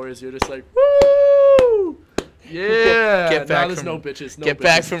flowers. You're just like, woo! Yeah. Get back there's from, no bitches. No get bitches.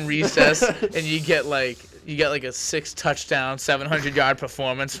 back from recess, and you get like a 6 touchdown, 700-yard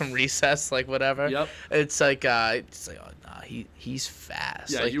performance from recess, like whatever. Yep. It's like oh nah, he's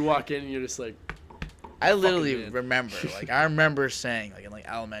fast. Yeah, like, you walk in and you're just like, I literally man. remember, like, I remember saying, like, in, like,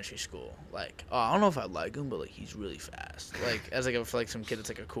 elementary school, like, oh, I don't know if I like him, but, like, he's really fast. Like, as, like, for, like, some kid that's,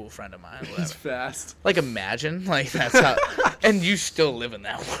 like, a cool friend of mine, whatever. he's fast. Like, imagine, like, that's how, and you still live in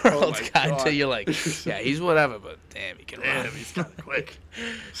that world, my guy, God. until you're like, yeah, he's whatever, but damn, he can run. Damn, he's kind of quick.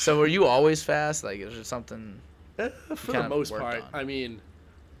 So, were you always fast? Like, is there something? For the kind of most worked part, on? I mean,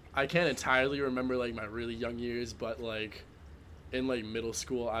 I can't entirely remember, like, my really young years, but, like, in, like, middle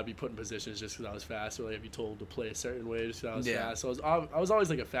school, I'd be put in positions just because I was fast, or, like, I'd be told to play a certain way just because I was Yeah. fast. So I was always,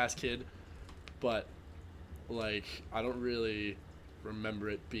 like, a fast kid, but, like, I don't really remember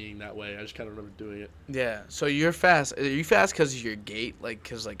it being that way. I just kind of remember doing it. Yeah. So, you're fast. Are you fast because of your gait? Like,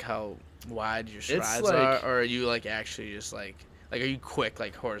 because, like, how wide your strides like- are? Or are you, like, actually just, like, are you quick,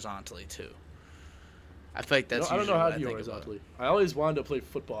 like, horizontally, too? I feel like that's I don't know usually how what to be think about. horizontally. I always wanted to play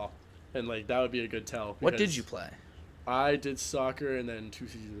football, and, like, that would be a good tell. What did because you play? I did soccer and then 2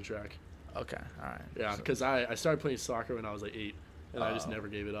 seasons of track. Okay, all right. Yeah, So- because I started playing soccer when I was like 8, and I just Oh. never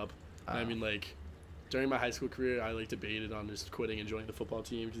gave it up. And I Oh. mean, like, during my high school career, I like debated on just quitting and joining the football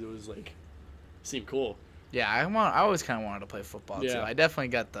team because it was like seemed cool. yeah, I always kind of wanted to play football too. Yeah. I definitely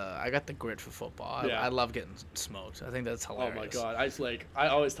got the grit for football. Yeah. I love getting smoked. I think that's hilarious. Oh my god, I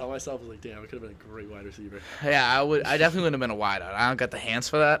always tell myself, I was like, damn, I could have been a great wide receiver. Yeah, I definitely would have been a wideout. I don't got the hands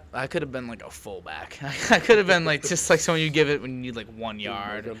for that. I could have been like a fullback. I could have been like just like someone you give it when you need like 1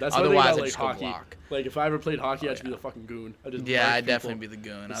 yard. That's one thing Otherwise, about, I like, just go hockey. block. Like if I ever played hockey, Oh, I'd just be yeah. the fucking goon. I just Yeah, mark I'd definitely people. be the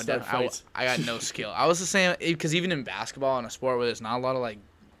goon. and I, would start fights. I got no skill. I was the same because even in basketball in a sport where there's not a lot of like,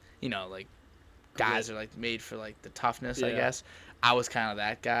 like guys are like made for like the toughness. I Yeah. guess I was kind of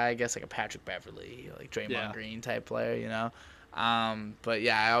that guy. I guess like a Patrick Beverly, like Draymond Yeah. Green type player. But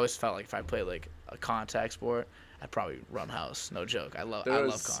yeah, I always felt like if I played like a contact sport, I'd probably run house. No joke. I love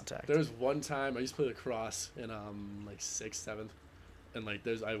contact. There was one time I used to play lacrosse in like 6th, 7th, and like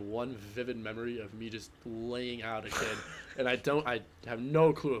I have one vivid memory of me just laying out a kid, and I have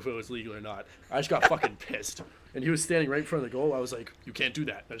no clue if it was legal or not. I just got fucking pissed, and he was standing right in front of the goal. I was like, "You can't do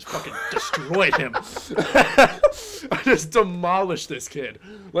that!" I just fucking destroyed him. I just demolished this kid.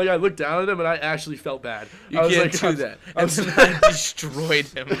 Like I looked down at him, and I actually felt bad. You I was can't like, do that. And then I destroyed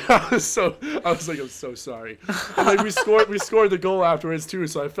him. I was like, I'm so sorry. And like we scored the goal afterwards too,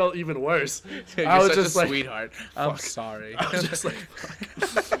 so I felt even worse. You're I was such just a like, sweetheart. I'm fuck. sorry. I was just like,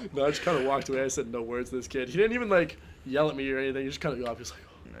 fuck. No, I just kind of walked away. I said no words to this kid. He didn't even like yell at me or anything. He just kind of got up. He was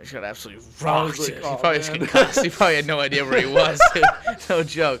like, He got absolutely I was rocked. like, He oh, probably just man. concussed. He probably had no idea where he was. Dude. No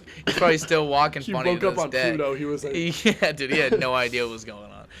joke. He's probably still walking he funny woke to up this on day. Pluto. He was like, Yeah, dude, he had no idea what was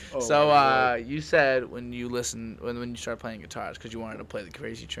going on. Oh So, my God. you said when you started playing guitars because you wanted to play the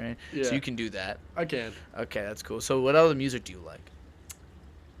Crazy Train. Yeah. So you can do that. I can. Okay, that's cool. So what other music do you like?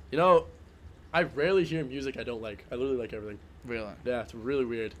 You know, I rarely hear music I don't like. I literally like everything. Really? Yeah, it's really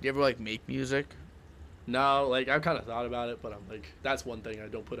weird. Do you ever like make music? No, like I've kind of thought about it, but I'm like, that's one thing I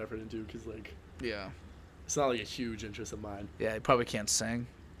don't put effort into because like Yeah. it's not like a huge interest of mine. Yeah, you probably can't sing.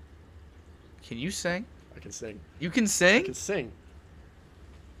 Can you sing? I can sing. You can I sing? can sing.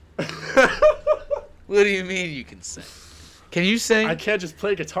 What do you mean you can sing? Can you sing? I can't just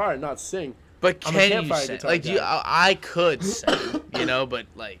play guitar and not sing. But I'm a can you campfire sing? guitar Like, guy. I could sing, but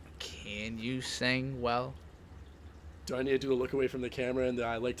like, can you sing well? Do I need to do a look away from the camera and the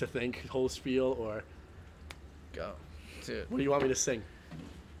I like to think whole spiel, or Go, dude. what do you want me to sing?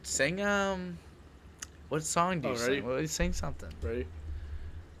 Sing what song do you ready? sing? Well, sing something. Ready?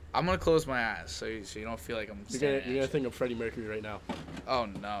 I'm gonna close my eyes so you don't feel like I'm. You're staring gonna at you. think of Freddie Mercury right now. Oh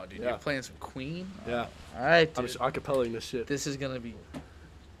no, dude! Yeah. You're playing some Queen. Yeah. All right, I'm dude. just acapellaing this shit. This is gonna be.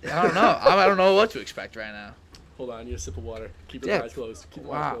 I don't know. I don't know what to expect right now. Hold on, I need a sip of water. Keep your Yeah. eyes closed. Keep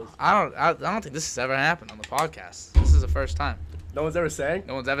your eyes Wow. closed. I don't think this has ever happened on the podcast. This is the first time. No one's ever sang.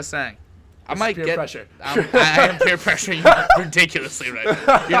 No one's ever sang. I This is might peer get pressure. I am peer pressuring you ridiculously right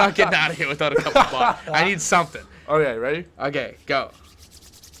now. You're not getting out of here without a cup of water. I need something. Okay, ready? Okay, go.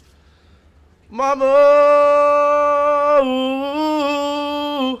 Mama,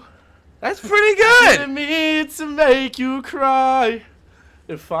 ooh, That's pretty good. didn't mean to make you cry.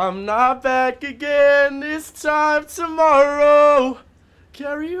 If I'm not back again this time tomorrow,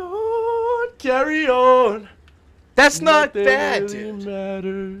 carry on, carry on. That's not Nothing bad, really dude.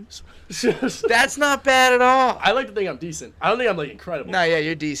 matters. That's not bad at all. I like to think I'm decent. I don't think I'm like incredible. No, yeah,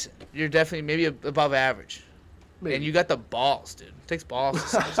 you're decent. You're definitely maybe above average. Maybe. And you got the balls, dude. It takes balls to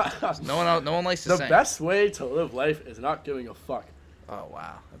say sometimes. No one likes to The sing. best way to live life is not giving a fuck. Oh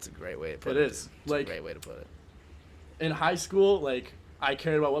wow, that's a great way to put It it. is. It's Like- a great way to put it. In high school, like, I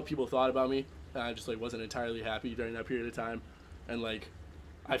cared about what people thought about me, and I just like wasn't entirely happy during that period of time. And like,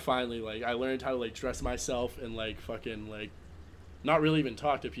 I finally like I learned how to like dress myself and like fucking like not really even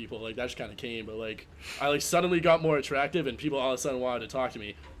talk to people. Like that just kind of came, but like I like suddenly got more attractive, and people all of a sudden wanted to talk to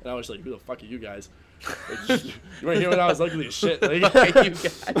me, and I was like, who the fuck are you guys? Like, you weren't here when I was ugly as shit. Like,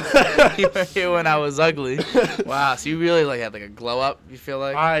 You were here when I was ugly. Wow, so you really like had like a glow up. You feel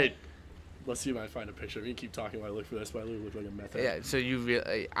like? Let's see if I find a picture. We can keep talking while I look for this, but I literally look like a meth head. Yeah. So you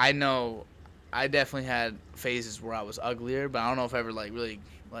really, I know, I definitely had phases where I was uglier, but I don't know if I ever like really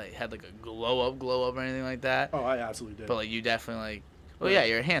like had like a glow up or anything like that. Oh, I absolutely did. But like you definitely like. Well, yeah,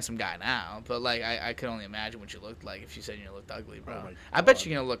 you're a handsome guy now, but like I could only imagine what you looked like if you said you looked ugly, bro. Oh my I bet God.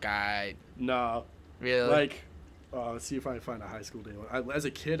 you're gonna look alright. No. Really? Like, let's see if I can find a high school day. As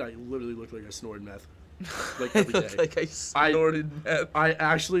a kid, I literally looked like I snorted meth. Like every Looked day. like I snorted meth. I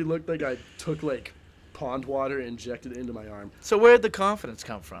actually looked like I took like pond water and injected it into my arm. So where did the confidence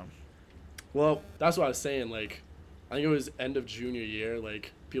come from? Well, that's what I was saying. Like, I think it was end of junior year.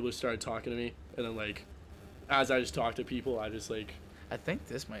 Like, people just started talking to me, and then like, as I just talked to people, I just like. I think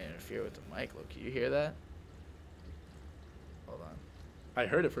this might interfere with the mic. Look, can you hear that? Hold on. I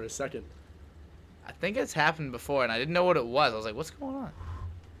heard it for a second. I think it's happened before, and I didn't know what it was. I was like, "What's going on?"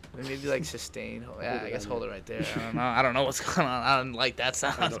 Maybe like sustain. Yeah, Hold it I guess on hold there. it right there. I don't know. I don't know what's going on. I don't like that I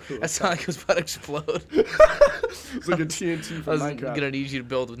sound. know who That it's sounded like it was about to explode. It's like a TNT I from was Minecraft. gonna need you to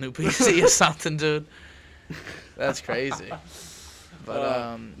build a new PC or something, dude. That's crazy.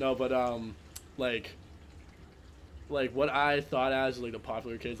 But like what I thought as like the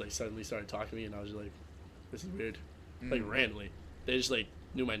popular kids like suddenly started talking to me, and I was just like, this is weird. Like randomly, they just like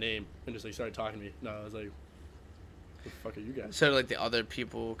knew my name and just like started talking to me. No, I was like, what the fuck are you guys? So like the other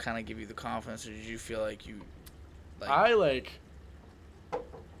people kind of give you the confidence, or did you feel like you? Like,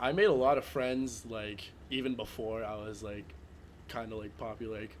 I made a lot of friends like even before I was like kind of like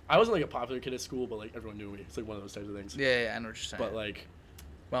popular. Like I wasn't like a popular kid at school, but like everyone knew me. It's like one of those types of things. yeah, I know what you're saying. But like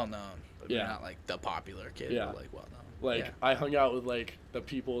well known, but you're Yeah. not like the popular kid. Yeah. But, like well known. Like Yeah. I hung out with like the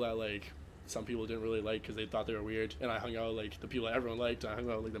people that like some people didn't really like because they thought they were weird, and I hung out with like the people that everyone liked. I hung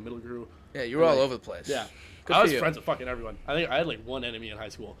out with like the middle group. Yeah, you were all like- over the place. Yeah, Good I for was you. friends with fucking everyone. I think I had like one enemy in high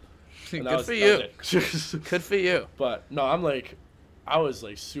school. And Good for you. that was it. Good for you. But no, I was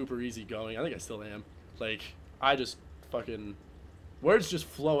like super easygoing. I think I still am. Like I just fucking words just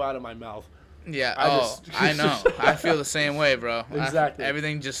flow out of my mouth. Yeah. I I know. I feel the same way, bro. Exactly.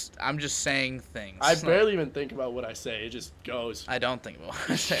 I'm just saying things. I Like, barely even think about what I say. It just goes. I don't think about what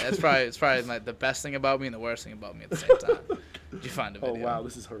I say. It's probably like the best thing about me and the worst thing about me at the same time. Did you find a Oh video? wow,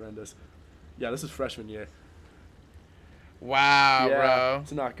 this is horrendous. Yeah, this is freshman year. Wow, Yeah, bro.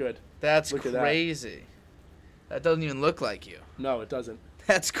 it's not good. That's Look at that. crazy. That doesn't even look like you. No, it doesn't.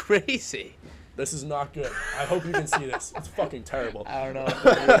 That's crazy. This is not good. I hope you can see this. It's fucking terrible. I don't know.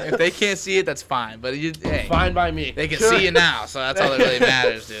 If they can't see it, that's fine. But hey, Fine by me. they can see you now, so that's all that really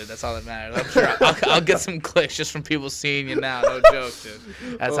matters, dude. That's all that matters. I'm sure I'll get some clicks just from people seeing you now. No joke,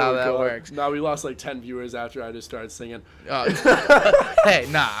 dude. That's how that works. No, we lost like 10 viewers after I just started singing. Oh, hey,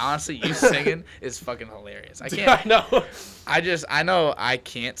 nah. Honestly, you singing is fucking hilarious. I can't. I know. I know I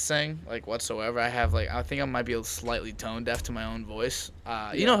can't sing like whatsoever. I think I might be slightly tone deaf to my own voice.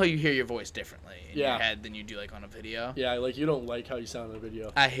 You know how you hear your voice differently in your Yeah. head than you do like on a video. Yeah, like you don't like how you sound in the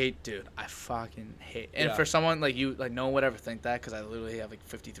video. I hate, dude. I fucking hate. And Yeah. for someone like you, like no one would ever think that because I literally have like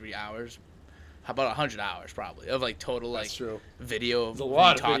 53 hours. How about 100 hours probably of like total like That's true. video of It's a me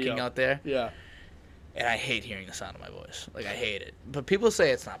lot of talking video. out there. Yeah. And I hate hearing the sound of my voice. Like I hate it. But people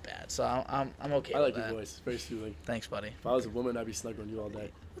say it's not bad, so I'm okay. I with like that. your voice. Very soothing. Thanks, buddy. If I was a woman, I'd be snuggling you all day.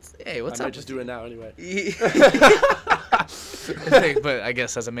 Hey, what's I up? might just do it now anyway. But I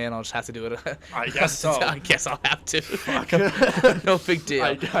guess as a man, I'll just have to do it. I guess so. I guess I'll have to. No big deal.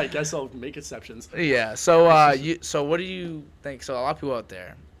 I guess I'll make exceptions. Yeah. So, so what do you think? So a lot of people out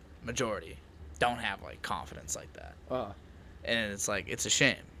there, majority, don't have like confidence like that, and it's like it's a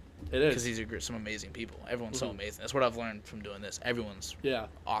shame It because is. these are some amazing people. Everyone's so Mhm. amazing. That's what I've learned from doing this. Everyone's Yeah.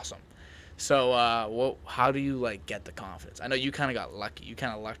 awesome. So, how do you like get the confidence? I know you kind of got lucky. You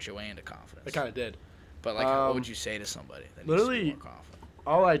kind of lucked your way into confidence. I kind of did. But like, what would you say to somebody that needs to literally- be more confident?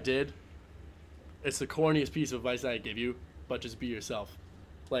 All I did, it's the corniest piece of advice that I give you, but just be yourself.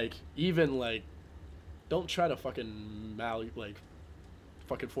 Like, even, like, don't try to fucking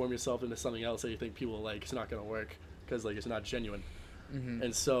fucking form yourself into something else that you think people will like. It's not going to work because, like, it's not genuine. Mm-hmm.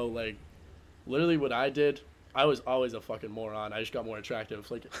 And so like, literally what I did, I was always a fucking moron. I just got more attractive.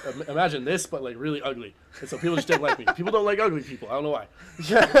 Like, imagine this, but like really ugly. And so people just didn't like me. People don't like ugly people. I don't know why.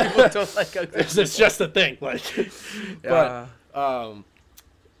 People don't like ugly It's just a thing. Like, Yeah. but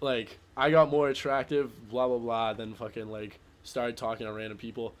like I got more attractive, blah blah blah. Then fucking like started talking to random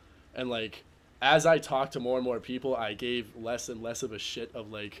people, and like as I talked to more and more people, I gave less and less of a shit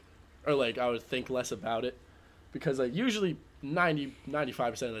of like, or like I would think less about it, because like usually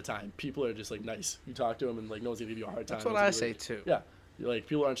 95% of the time people are just like nice. You talk to them and like no one's gonna give you a hard time. That's what No I one's say gonna be too. like, yeah, like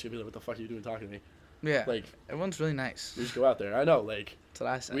people aren't just gonna be like, what the fuck are you doing talking to me? Yeah. Like Everyone's really nice. you just go out there. I know, like That's what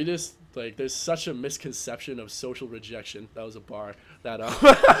I say. we just like there's such a misconception of social rejection. That was a bar that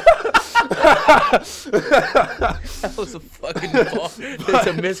That was a fucking ball. It's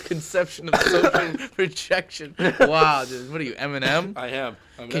a misconception of social rejection. Wow, dude. What are you, Eminem? I am.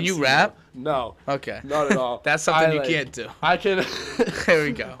 Can you MC rap? now. No, Okay. not at all. That's something I, you like, can't do. I can. There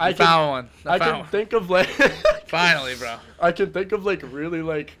we go. I I can- found one. I found can one. think of like. Finally, bro. I can think of like really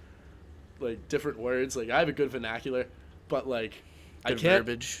like different words. Like I have a good vernacular, but like I Good can't.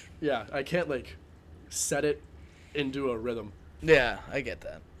 verbiage. Yeah, I can't like set it into a rhythm. Yeah, I get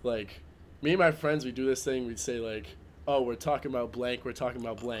that. Like me and my friends, we do this thing. We'd say like, "Oh, we're talking about blank. We're talking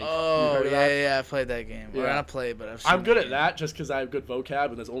about blank." You Oh, heard of yeah, that? yeah, I played that game. Or Yeah. not played, but I've seen I'm good the at game. that just because I have good vocab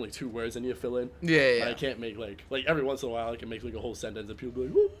and there's only 2 words I need to fill in. Yeah, But I yeah. can't make like every once in a while I can make like a whole sentence and people be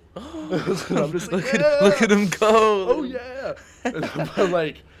like, "Woo." Oh, And I'm just like, look at him go. "Oh yeah." But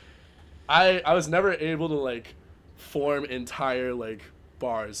like, I was never able to like form entire like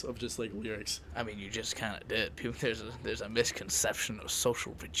bars of just like lyrics. I mean, you just kind of did. People, there's a misconception of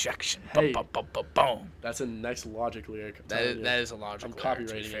social rejection. Hey. Boom. That's a next Logic lyric. I'm That telling is, you. that is a logical I'm lyric,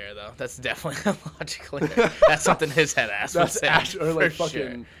 to be copywriting fair, though. That's definitely a logical lyric. That's something his head ass would That's say. actually or like for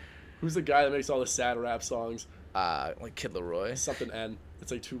fucking. sure. Who's the guy that makes all the sad rap songs? Like Kid Leroy. Something N.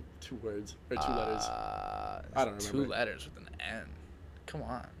 It's like two words or 2 letters. I don't Two remember. letters with an N. Come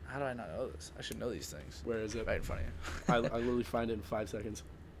on. How do I not know this? I should know these things. Where is it? Right in front of I you. literally find it in 5 seconds.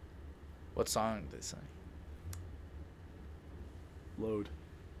 What song did they sing? Load.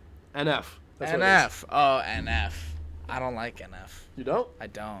 NF. That's what it is. NF. Oh, NF. I don't like NF. You don't? I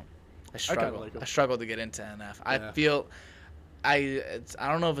don't. I kinda struggle. like 'em. I struggle to get into NF. I Yeah. feel, I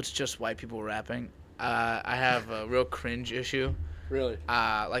don't know if it's just white people rapping. I have a real cringe issue. Really?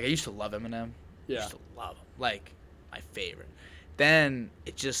 Like I used to love Eminem. I Yeah. used to love him. Like my favorite. Then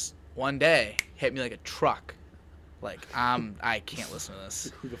it just one day hit me like a truck. Like I can't listen to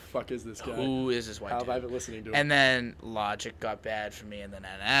this. Who the fuck is this guy? Who is this white How have I dude? been listening to him? And then Logic got bad for me, and then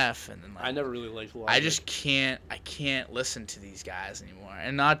NF, and then like I never really liked Logic. I just can't. I can't listen to these guys anymore,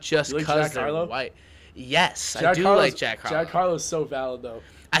 and not just You like because Jack they're Harlow? white. Yes, I Jack do Harlow's- like Jack Harlow. Jack Harlow's so valid though.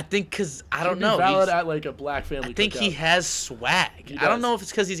 I think because I He'd don't be know. valid he's- at like a black family. I think he cookout. has swag. He I don't does. know if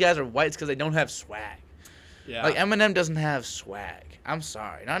it's because these guys are white. It's because they don't have swag. Yeah. Like Eminem doesn't have swag. I'm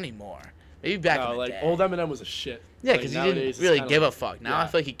sorry, not anymore. Maybe back in no, the like day. old Eminem was a shit. Yeah, Like, because he nowadays, didn't it's really kinda give like- a fuck. Now I yeah.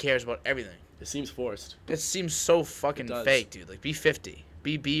 feel like he cares about everything. It seems forced. It seems so fucking does. fake, dude. Like be 50.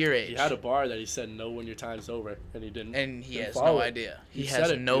 Be your age. He had a bar that he said no when your time's over, and he didn't. And he didn't has follow no it. idea. He He has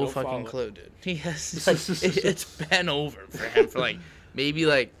said it, no you don't fucking follow it. clue, dude. He has. Like, it's been over for him for like maybe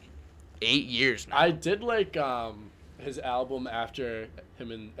like 8 years now. I did like his album after him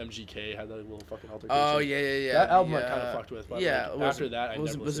and MGK had that little fucking altercation. Oh yeah. That album I the, kinda fucked with, but, yeah. like, was after it, that, I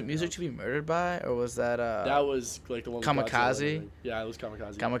was never it was it listened to Music it. to Be Murdered By, or was that That was like the one with Godzilla and Kamikaze? everything. Yeah, it was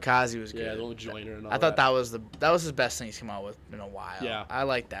Kamikaze. Kamikaze was good. Yeah, the one with Joyner and all I thought that was his best thing he's come out with in a while. Yeah. I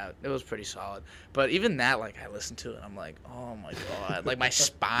like that. It was pretty solid. But even that, like, I listened to it, and I'm like, oh my god, like my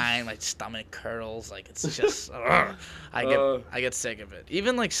spine, like stomach curdles, like it's just, ugh. I get sick of it.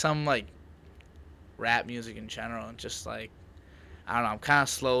 Even like some like rap music in general, and just like, I don't know, I'm kind of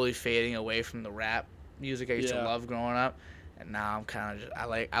slowly fading away from the rap music I used to Yeah. love growing up, and now I'm kind of just, I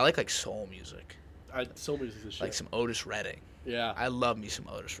like soul music, So many pieces of shit. like some Otis Redding. Yeah. I love me some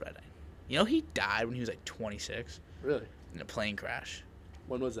Otis Redding. You know, he died when he was like 26 Really? in a plane crash.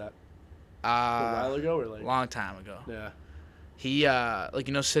 When was that? A while ago or like? Long time ago. Yeah. He like,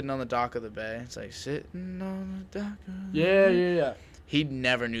 you know, sitting on the dock of the bay. It's like sitting on the dock of the Yeah, bay. yeah. He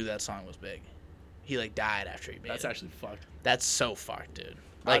never knew that song was big. He like died after he made That's it. actually fucked. That's so fucked, dude.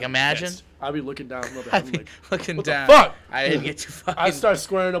 Like I'd be imagine. pissed. I'd be looking down. I'd I'm be like, looking what down. the fuck? I didn't get to fucking. I'd start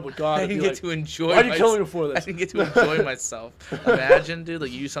squaring up with God I and didn't be get like, to enjoy. why'd you kill me before I this? didn't get to enjoy myself. Imagine, dude,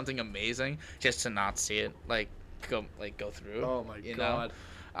 like you do something amazing just to not see it, like go through. Oh my you God.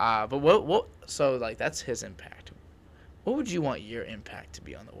 know? But what? So like that's his impact. What would you want your impact to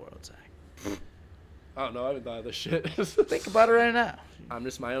be on the world, Zach? I don't know. I haven't thought of this shit. Think about it right now. I'm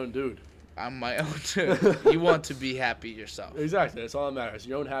just my own dude. I'm my own too. You want to be happy yourself. Exactly. That's all that matters.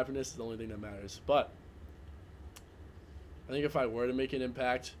 Your own happiness is the only thing that matters. But I think if I were to make an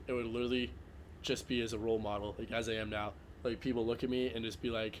impact, it would literally just be as a role model, like as I am now. Like people look at me and just be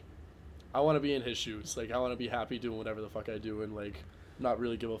like, I want to be in his shoes. Like I want to be happy doing whatever the fuck I do and like not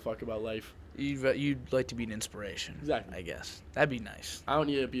really give a fuck about life. You'd like to be an inspiration. Exactly. I guess that'd be nice. I don't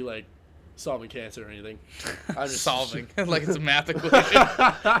need to be like solving cancer or anything. I'm just Solving like it's a math equation.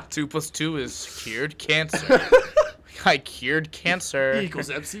 2 + 2 is cured cancer. I cured cancer. Equals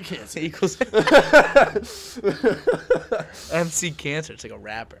MC cancer. Equals MC cancer. It's like a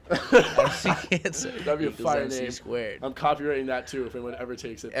rapper. MC cancer. That'd be a equals fire MC name. squared. I'm copywriting that too if anyone ever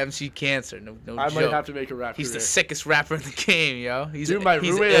takes it. MC cancer. No I joke. might have to make a rap He's career. the sickest rapper in the game, yo. He's My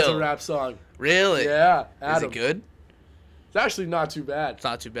he's roommate has a ill. rap song. Really? Yeah, Is Adam. it good? It's actually not too bad. It's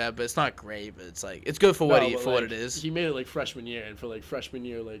not too bad, but it's not great. But it's like it's good for what it is. He made it like freshman year, and for like freshman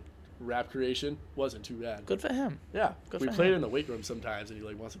year like rap creation wasn't too bad. Good for him. Yeah, Good we for played him. it in the weight room sometimes, and he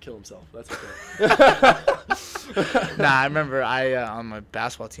like wants to kill himself. That's okay. Nah, I remember on my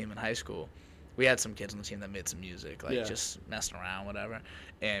basketball team in high school, we had some kids on the team that made some music, like Yeah. just messing around, whatever.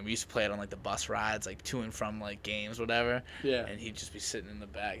 And we used to play it on like the bus rides, like to and from like games, whatever. Yeah. And he'd just be sitting in the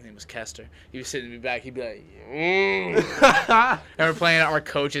back. His name was Kester. He'd be sitting in the back. He'd be like, and we're playing. Our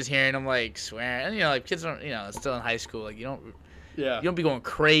coaches hearing him like swearing. And like kids don't, still in high school. Like you don't be going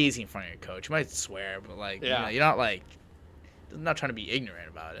crazy in front of your coach. You might swear, but like you're not like. Not trying to be ignorant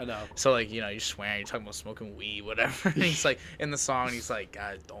about it. I know. So like you're swearing, you're talking about smoking weed, whatever. And he's like in the song, he's like,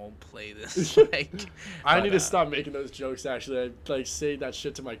 "God, don't play this." I need to stop making those jokes. Actually, I like say that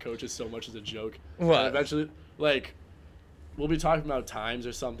shit to my coaches so much as a joke. What? And eventually, like, we'll be talking about times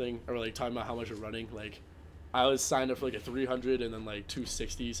or something, or like talking about how much we're running. Like, I was signed up for like a 300 and then like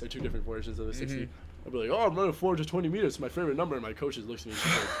 260s or two different versions of the 60. I'd be like, "Oh, I'm running 420 meters. It's my favorite number." And my coaches looks at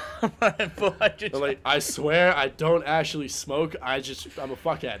me and just like, they're like, "I swear, I don't actually smoke. I'm a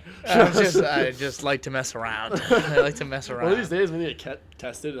fuckhead." I just like to mess around. I like to mess around. One of these days, we need to get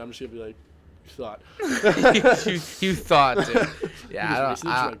tested, and I'm just gonna be like, "You thought?" you thought, dude. Yeah,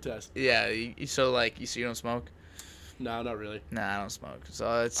 drug test. Yeah. So you don't smoke? No, not really. Nah, I don't smoke.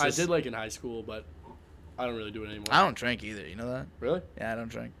 So it's. I did like in high school, but I don't really do it anymore. I don't drink either. You know that? Really? Yeah, I don't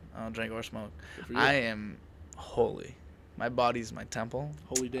drink. I don't drink or smoke. Good for you. I am holy. My body's my temple.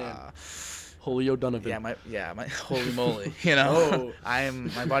 Holy damn. Holy O'Donovan. My holy moly. Oh.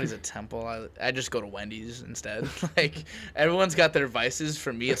 My body's a temple. I just go to Wendy's instead. Like everyone's got their vices.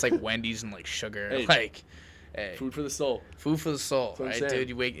 For me, it's like Wendy's and like sugar. Hey. Hey, Food for the soul. food for the soul, what I'm right, saying.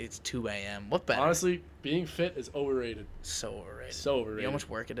 dude? It's 2 a.m. What better? Honestly, being fit is overrated. So overrated. So overrated. You know how much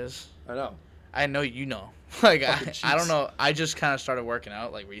work it is? I know. I know you know. Like Fucking I don't cheats. know. I just kind of started working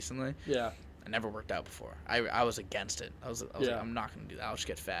out like recently. Yeah. I never worked out before. I was against it. I was Yeah. like, I'm not gonna do that. I'll just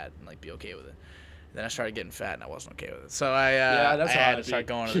get fat and like be okay with it. Then I started getting fat and I wasn't okay with it. So I that's I how had I'd to start be.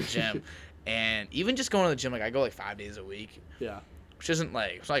 going to the gym, and even just going to the gym, like I go like 5 days a week, Yeah. which isn't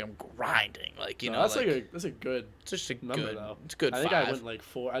like it's not like I'm grinding. Like No, that's that's a good it's just a number good though. it's good. I think 5. I went like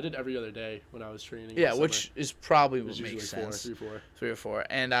 4. I did every other day when I was training. in Yeah, the which summer. is probably It was what makes usually sense. 4. 3 or 4,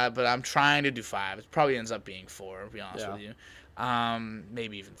 and but I'm trying to do 5. It probably ends up being 4. To be honest Yeah. with you,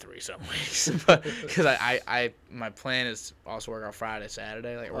 maybe even 3 some weeks. But because I my plan is to also work out Friday,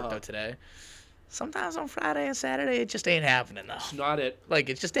 Saturday. Like I worked out today. Sometimes on Friday and Saturday, it just ain't happening though. It's not it. Like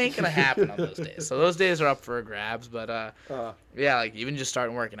it just ain't gonna happen on those days. So those days are up for grabs. But yeah, like even just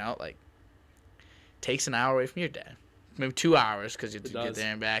starting working out, like takes an hour away from your day. Maybe 2 hours because you have to get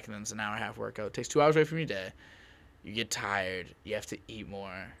there and back, and then it's an hour and a half workout. It takes 2 hours away from your day. You get tired. You have to eat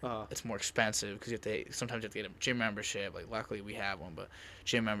more. It's more expensive because sometimes you have to get a gym membership. Like luckily we have one, but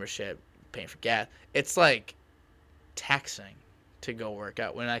gym membership, paying for gas. It's like taxing to go work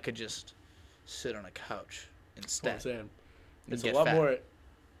out when I could just sit on a couch That's what I'm instead. saying. It's get a lot fat. more.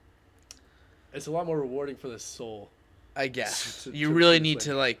 It's a lot more rewarding for the soul. I guess to- you to really be need like-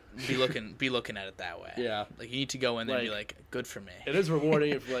 to like be looking at it that way. Yeah. Like you need to go in there and be Like- like, good for me. It is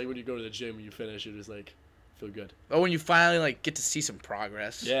rewarding if like when you go to the gym and you finish, you're just like feel good. But when you finally like get to see some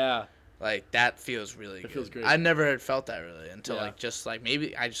progress, Yeah. like that feels really good. feels great. I never had felt that really until Yeah. like just like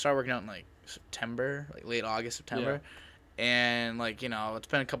maybe I started working out in like September, like late August, September. And like, it's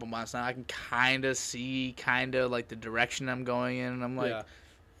been a couple months now. I can kind of see like the direction I'm going in, and I'm like, Yeah.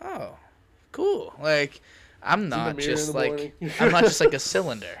 oh, cool. Like I'm in the not mirror in just the like morning. I'm not just like a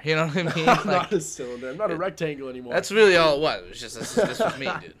cylinder. You know what I mean? I'm Like, not a cylinder. I'm not a rectangle anymore. that's really all it was. It was just this was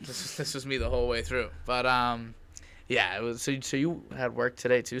me, dude. This was me the whole way through. But yeah, it was. So you had work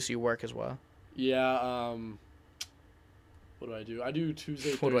today too. So you work as well. Yeah. What do? I do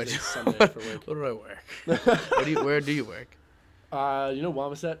Tuesday, What do I Thursday, do? Sunday for work. What do I work? Where do you work? You know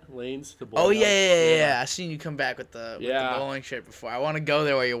Wamisit Lanes, the Oh bowling yeah, alley? yeah. I seen you come back with the bowling shirt before. I want to go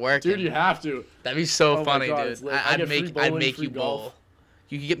there while you're working. Dude, you have to. That'd be so Oh my funny, God, dude. it's lit. I get free bowling, I'd make free you golf. bowl.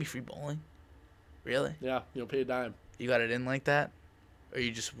 You could get me free bowling. Really? Yeah, you know, pay a dime. You got it in like that, or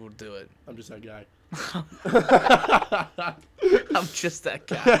you just will do it? I'm just that guy. I'm just that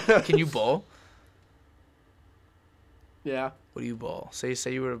guy. Can you bowl? Yeah. What do you bowl? Say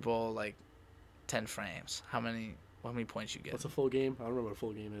you were to bowl like 10 frames. How many points you get? What's a full game? I don't remember what a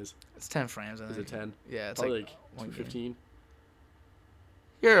full game is. It's 10 frames. I Is think. it 10? Yeah, it's Probably like like 215.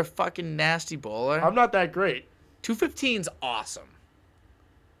 You're a fucking nasty bowler. I'm not that great. 215's awesome.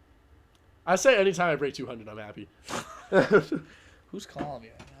 I say anytime I break 200, I'm happy. Who's calling me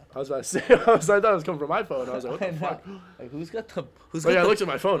right now? I was about to say, I thought it was coming from my phone. I was like, what the fuck? Like, who's got the? Who's Oh, got yeah, I the? looked at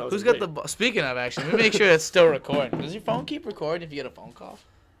my phone. I was Who's like, got the? Speaking of, actually, let me make sure it's still recording. Does your phone keep recording if you get a phone call?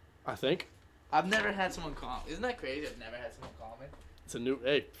 I think. I've never had someone call. Isn't that crazy? I've never had someone call me. It's a new,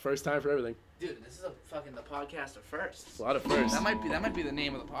 hey, first time for everything. Dude, this is a fucking the podcast of first. It's a lot of firsts. That might be the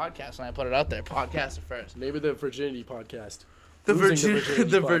name of the podcast when I put it out there. Podcast of first. Maybe the virginity podcast. The Losing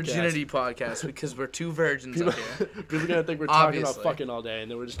virginity podcast because we're two virgins People, up here. people are gonna think we're talking Obviously. about fucking all day,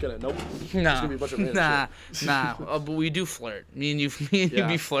 and then we're just gonna It's No, gonna be a bunch of random nah. But we do flirt. Me and you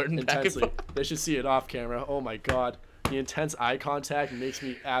be flirting intensely. back and forth. They should see it off camera. Oh my god, the intense eye contact makes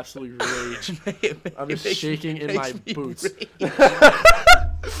me absolutely rage. I'm just shaking in my boots.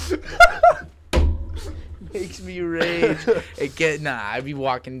 Makes me rage. I'd be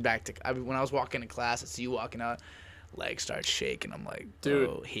walking back to. When I was walking to class, I'd see you walking out. Legs start shaking. I'm like, dude,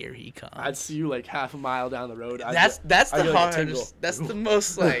 oh, here he comes. I'd see you like half a mile down the road. That's I'd the get, like, a hardest. That's the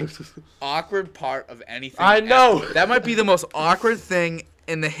most like awkward part of anything. I know. That might be the most awkward thing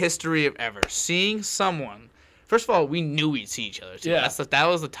in the history of ever. Seeing someone. First of all, we knew we'd see each other. Too. Yeah. That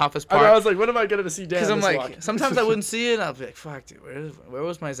was the toughest I part. know, I was like, when am I gonna see Dan? Because I'm this like, walk? sometimes I wouldn't see it. And I'll be like, fuck, dude, where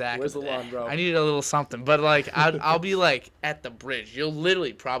was my Zach? Where's the lawn, bro? I needed a little something. But like, I'll be like at the bridge. You'll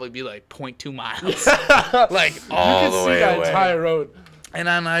literally probably be like 0.2 miles, like all you can the see way that away. entire road. And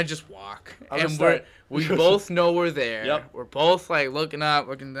then I just walk, I'm and gonna start. we both know we're there. Yep. We're both like looking up,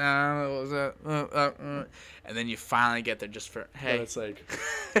 looking down. What was that? And then you finally get there just for And hey, it's like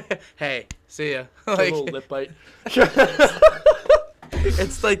hey, see ya. a little lip bite.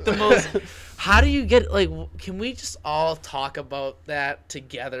 It's like the most. How do you get like? Can we just all talk about that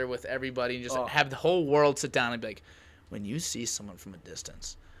together with everybody and just have the whole world sit down and be like, when you see someone from a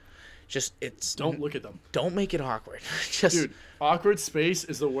distance, Don't look at them. Don't make it awkward. Just Dude, awkward space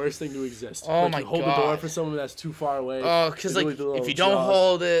is the worst thing to exist. Oh like, my you hold the door God. for someone that's too far away. oh, because They like do, like, the if you little don't jog.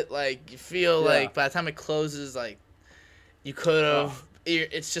 hold it, like you feel Yeah. like by the time it closes, like you could have.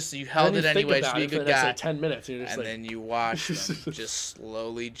 It's just you And held then it you think anyway. about Just be a it for good the next, guy. like 10 minutes, and you're just And like, then you watch them just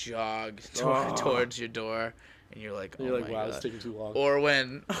slowly jog Oh. towards your door, and you're like, oh you're like, my wow, God. it's taking too long. Or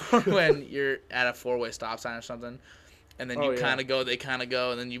when you're at a four-way stop sign or something, and then you yeah. kind of go, they kind of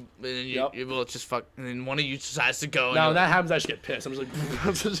go, and then you Yep. you both just fuck, and then one of you decides to go. And Now you're when that happens, I just get pissed. I'm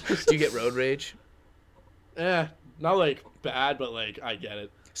just like, do you get road rage? not like bad, but like I get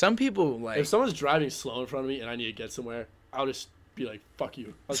it. Some people like. If someone's driving slow in front of me and I need to get somewhere, I'll just be like, fuck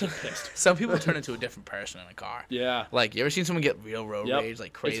you. I'll just get pissed. Some people turn into a different person in a car. Yeah. Like, you ever seen someone get real road Yep. rage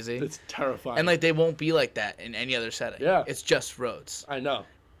like crazy? It's terrifying. And like they won't be like that in any other setting. Yeah. It's just roads. I know.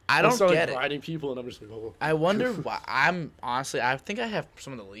 I don't start, get like, it. riding people, and I'm just like, oh. I wonder why. I think I have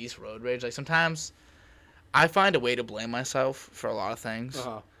some of the least road rage. Like sometimes I find a way to blame myself for a lot of things,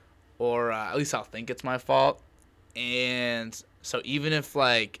 or at least I'll think it's my fault. And so even if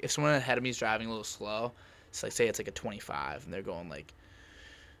someone ahead of me is driving a little slow, it's like say it's like a 25 and they're going like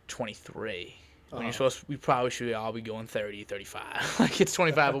 23. When you're supposed to, we probably should all be going 30, 35. Like it's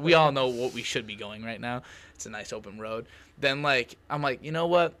 25, but we all know what we should be going right now. It's a nice open road. Then like I'm like, you know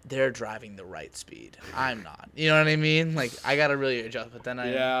what? They're driving the right speed. I'm not. You know what I mean? Like I gotta really adjust. But then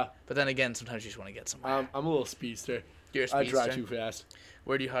But then again, sometimes you just want to get somewhere. I'm a little speedster. You're a speedster. I drive too fast.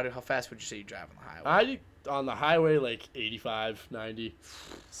 How fast would you say you drive on the highway? On the highway, like 85, 90,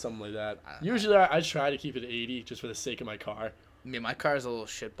 something like that. Usually I try to keep it 80 just for the sake of my car. I mean, my car is a little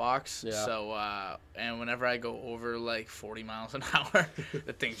shit box. Yeah. So, and whenever I go over like 40 miles an hour,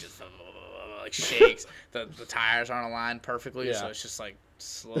 the thing just like shakes. The tires aren't aligned perfectly, so Yeah. it's just like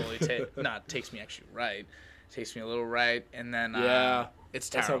slowly takes me actually right. Takes me a little right, and then Yeah. it's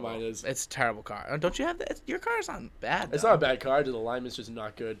That's terrible. how mine is. It's a terrible car. Don't you have that? Your car's not bad. It's though. not a bad car. The alignment's just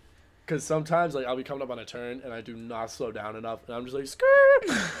not good. Because sometimes, like, I'll be coming up on a turn and I do not slow down enough, and I'm just like,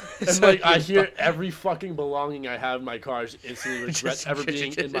 skirt. And like, I hear every fucking belonging I have in my car just instantly regret ever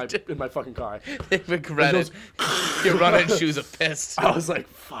being in my fucking car. They regret it. Your running shoes are pissed. I was like,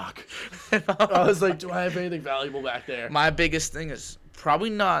 fuck. I was like, do I have anything valuable back there? My biggest thing is probably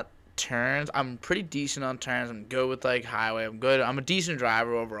not turns. I'm pretty decent on turns. I'm good with like highway. I'm good. I'm a decent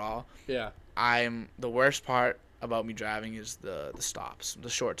driver overall. Yeah. The worst part about me driving is the stops, the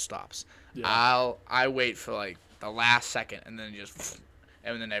short stops. Yeah. I wait for like the last second and then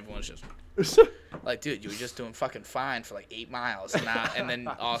then everyone's just like, dude, you were just doing fucking fine for like 8 miles, and then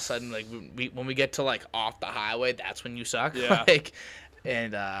all of a sudden, like, when we get to like off the highway, that's when you suck. Yeah. Like,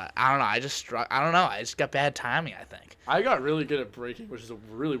 and I don't know. I just got bad timing, I think. I got really good at braking, which is a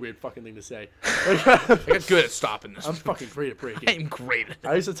really weird fucking thing to say. I got good at stopping this. I'm fucking great at braking. I'm great at it.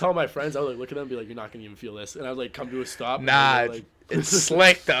 I used to tell my friends, I would like look at them and be like, "You're not gonna even feel this," and I'd like come to a stop. Nah, and like, it's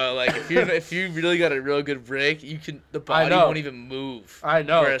slick though. Like if you really got a real good brake, the body won't even move. I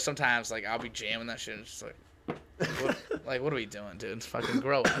know. Whereas sometimes like I'll be jamming that shit and it's just like. What are we doing, dude? It's fucking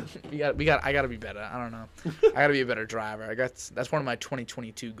grow up. I gotta be better. I don't know. I gotta be a better driver. That's one of my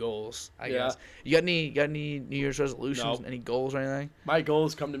 2022 goals. I guess. You got any New Year's resolutions? No. Any goals or anything? My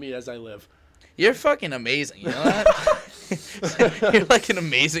goals come to me as I live. You're fucking amazing. You know that? You're like an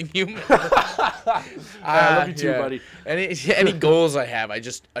amazing human. I love you too, buddy. Any goals I have, I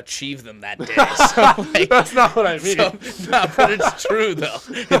just achieve them that day. So, like, that's not what I mean. But it's true though.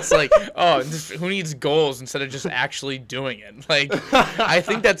 It's like, who needs goals instead of just actually doing it? Like, I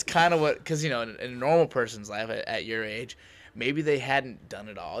think that's kind of what, because in a normal person's life at your age, maybe they hadn't done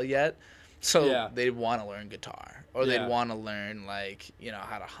it all yet. So they'd want to learn guitar, or they'd want to learn like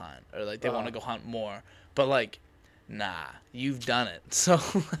how to hunt, or like they want to go hunt more. But like, nah, you've done it. So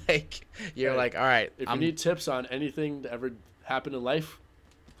like, you're like, all right. If you need tips on anything that ever happened in life.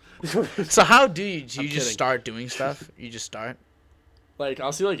 So how do you just start doing stuff? You just start. Like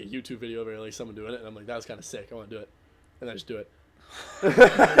I'll see like a YouTube video of like someone doing it, and I'm like, that was kind of sick. I want to do it, and I just do it.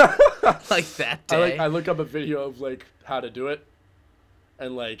 Like that day. I look up a video of like how to do it,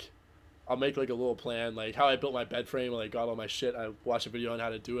 and like. I'll make like a little plan, like how I built my bed frame, like got all my shit. I watched a video on how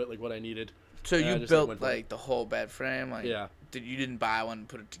to do it, like what I needed. So you built like the whole bed frame, like you didn't buy one and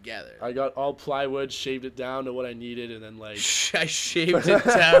put it together. I got all plywood, shaved it down to what I needed, and then like I shaved it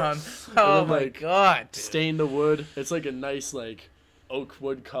down. Oh my god! Dude. Stained the wood. It's like a nice like oak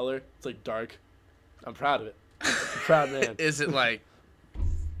wood color. It's like dark. I'm proud of it. I'm a proud man. Is it like?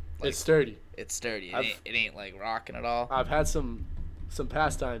 It's sturdy. It's sturdy. It ain't like rocking at all. I've had some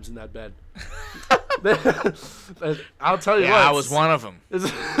pastimes in that bed. I'll tell you what. I was one of them.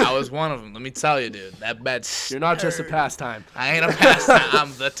 I was one of them. Let me tell you, dude. That bed. You're not just a pastime. I ain't a pastime.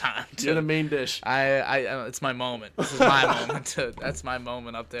 I'm the time. Dude. You're the main dish. It's my moment. This is my moment. Dude. That's my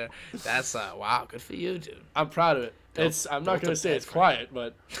moment up there. That's wow. Good for you, dude. I'm proud of it. I'm not gonna say it's quiet,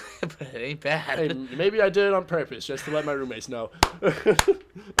 but but it ain't bad. Hey, maybe I did it on purpose just to let my roommates know.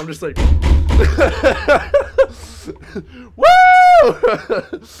 I'm just like, woo!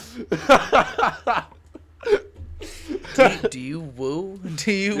 Do you woo?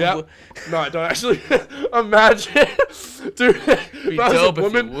 Do you? Woo? No, I don't actually. Imagine, dude. Be dope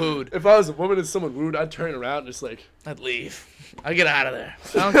if you wooed. If I was a woman and someone wooed, I'd turn around and just like. I'd leave. I'd get out of there.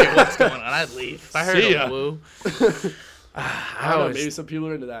 I don't care what's going on. I'd leave. If I heard a woo. I don't know. Maybe some people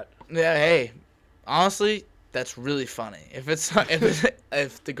are into that. Yeah. Hey, honestly, that's really funny.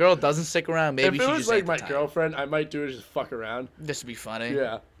 If the girl doesn't stick around, maybe if it she was just like my girlfriend, I might do it just fuck around. Just to be funny.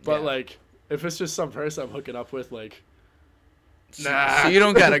 Yeah, but like if it's just some person I'm hooking up with, like. Nah. So you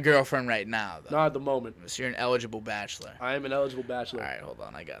don't got a girlfriend right now, though. Not at the moment. So you're an eligible bachelor. I am an eligible bachelor. All right, hold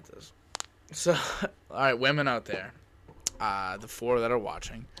on. I got this. So, all right, women out there, the 4 that are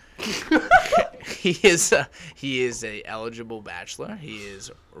watching, he is a eligible bachelor. He is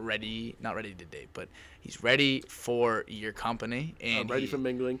not ready to date, but he's ready for your company. And I'm ready for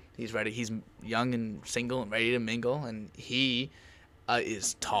mingling. He's ready. He's young and single and ready to mingle, and he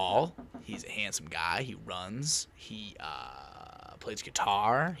is tall. He's a handsome guy. He runs. He plays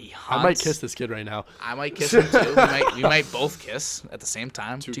guitar. He hunts. I might kiss this kid right now. I might kiss him too. We might both kiss at the same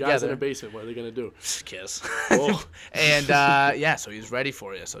time. Two together. guys in a basement. What are they gonna do? Kiss. And so he's ready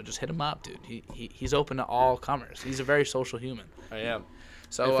for you. So just hit him up, dude. He's open to all comers. He's a very social human. I am.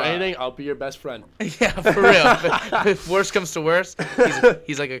 So if anything, I'll be your best friend. Yeah, for real. If worst comes to worst,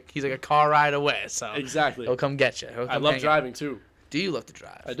 he's like a car ride away. So exactly. He'll come get you. I love driving too. Do you love to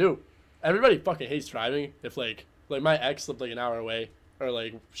drive? I do. Everybody fucking hates driving. If like my ex lived like an hour away, or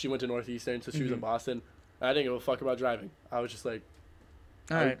like she went to Northeastern, so she was in Boston. I didn't give a fuck about driving. I was just like,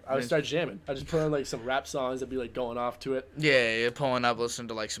 I would start jamming. I just put on like some rap songs that'd be like going off to it. Yeah, you're pulling up, listening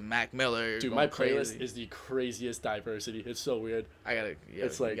to like some Mac Miller. Dude, my playlist is the craziest diversity. It's so weird.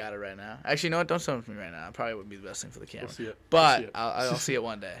 It's like, got it right now. Actually, you know what? Don't send it to me right now. It probably would be the best thing for the camera. We'll see it. But I'll see it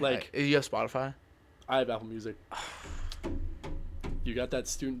one day. Like, you have Spotify? I have Apple Music. You got that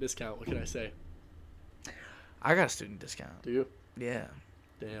student discount. What can I say? I got a student discount. Do you? Yeah.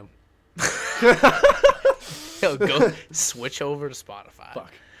 Damn. Yo, go switch over to Spotify.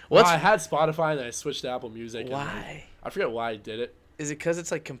 Fuck. No, I had Spotify and then I switched to Apple Music. Why? And, like, I forget why I did it. Is it because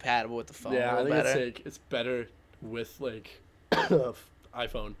it's like compatible with the phone? Yeah, I think better? it's like it's better with like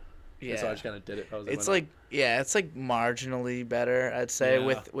iPhone. Yeah. And so I just kind of did it. I was It's like it's like marginally better, I'd say,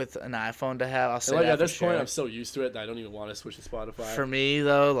 with an iPhone to have. I'll say like that at this for point, sure. I'm so used to it that I don't even want to switch to Spotify. For me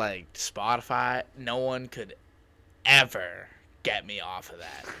though, like Spotify, no one could ever get me off of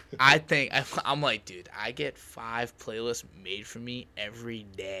that. I think I'm like, dude, I get 5 playlists made for me every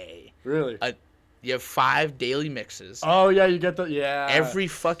day. Really? You have 5 daily mixes. Oh yeah, you get every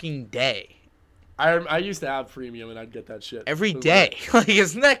fucking day. I used to have premium and I'd get that shit every day. Like,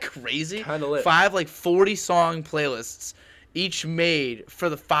 isn't that crazy? Kind of lit. 5 like 40 song playlists, each made for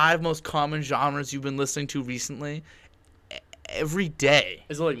the 5 most common genres you've been listening to recently. Every day.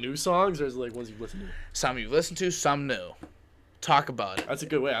 Is it like new songs or is it like ones you've listened to? Some you've listened to, some new. Talk about it. That's a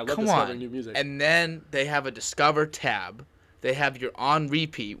good way. I love discovering new music. And then they have a Discover tab. They have your on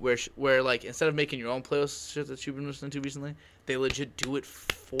repeat, where like instead of making your own playlist shit that you've been listening to recently, they legit do it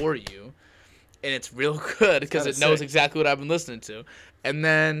for you, and it's real good because it knows exactly what I've been listening to. And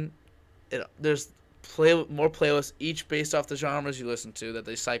then there's more playlists, each based off the genres you listen to, that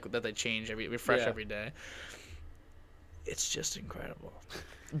they change refresh every day. It's just incredible.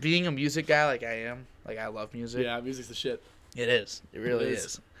 Being a music guy like I am, like I love music. Yeah, music's the shit. It is. It really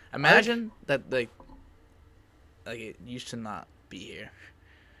is. Imagine that like it used to not be here.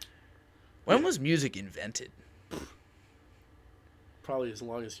 When was music invented? Probably as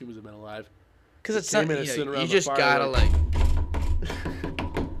long as humans have been alive. Because it's not. You just gotta like.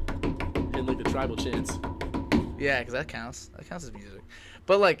 And like the tribal chants. Yeah, because that counts. That counts as music.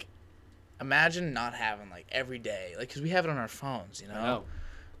 But like, imagine not having like every day, like, because we have it on our phones, you know. I know.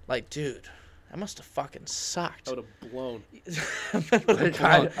 Like, dude. That must have fucking sucked. I would have blown.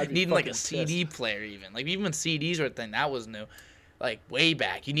 Needing like a CD player even. Like even when CDs were a thing, that was new. Like way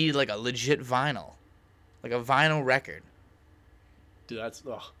back, you needed like a legit vinyl. Like a vinyl record. Dude, that's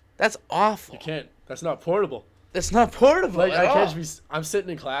awful. You can't. That's not portable. It's not portable. Like at I all. can't be. I'm sitting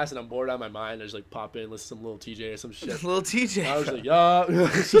in class and I'm bored out of my mind. I just like pop in, listen to some little TJ or some shit. Little TJ. I was like,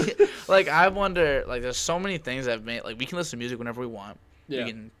 yeah. Like I wonder. Like there's so many things I've made. Like we can listen to music whenever we want. Yeah.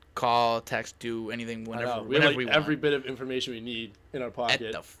 We can call, text, do anything whenever we want. Every bit of information we need in our pocket.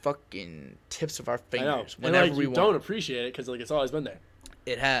 At the fucking tips of our I know. fingers. Whenever and, like, we you want. don't appreciate it because like it's always been there.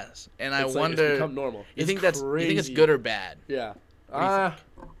 It has, and It's I like, wonder. It's become normal. You think crazy. it's good or bad? Yeah. What do you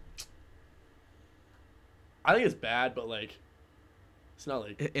think? I think it's bad, but like, it's not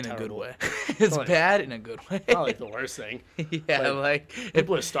like In terrible. a good way. It's like- bad in a good way. Not like the worst thing. Yeah, like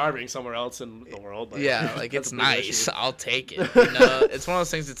People are starving somewhere else in the world. Like, yeah, like that's it's a big nice. issue. I'll take it. You know, it's one of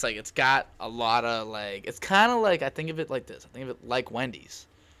those things. It's like it's got a lot of like. It's kind of like I think of it like this. I think of it like Wendy's,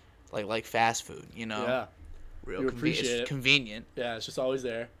 like fast food. You know, Yeah. real You appreciate it's it. convenient. Yeah, it's just always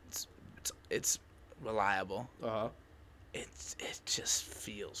there. It's reliable. Uh huh. It just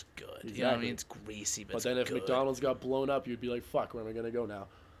feels good. Exactly. You know what I mean? It's greasy, but But it's then if good. McDonald's got blown up, you'd be like, "Fuck, where am I gonna go now?"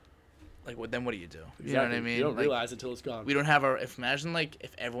 Like, then what do you do? Exactly. You know what I mean? You don't Like, realize until it's gone. we don't have our. Imagine like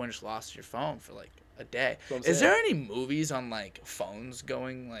if everyone just lost your phone for like a day. That's what I'm Is there saying. any movies on like phones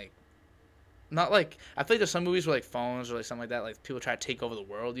going like? Not like I feel like there's some movies where like phones or like something like that. Like people try to take over the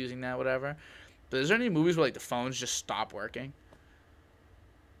world using that, whatever. But is there any movies where like the phones just stop working?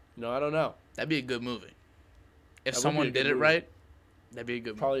 No, I don't know. That'd be a good movie. If That would be a someone good did it movie. right, that'd be a good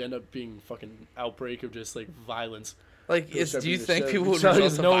movie. Probably end up being fucking outbreak of just like violence. Like, People start do you beating the think shit. people would Because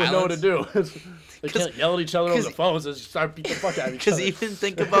resort to no one know what to violence? do. They can't yell at each other over the phones. They just start beating the fuck out of each Because other. even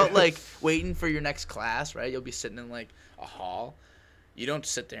think about like waiting for your next class, right? You'll be sitting in like a hall. You don't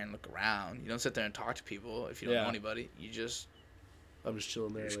sit there and look around. You don't sit there and talk to people if you don't know anybody. You just I'm just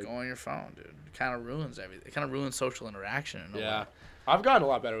chilling there. go Like, on your phone, dude. It kind of ruins everything. It kind of ruins social interaction. In a yeah, way. I've gotten a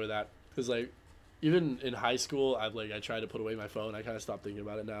lot better with that because like even in high school, I tried to put away my phone. I kind of stopped thinking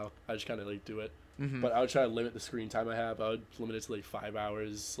about it now. I just kind of like do it. Mm-hmm. But I would try to limit the screen time I have. I would limit it to like 5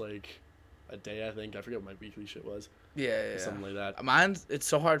 hours like a day. I think I forget what my weekly shit was. Yeah. Something like that. Mine's it's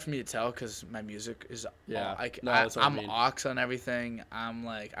so hard for me to tell because my music is Yeah. I'm I mean. aux on everything. I'm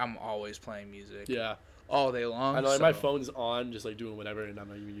always playing music. Yeah. All day long. I know, like, my phone's on, just like doing whatever, and I'm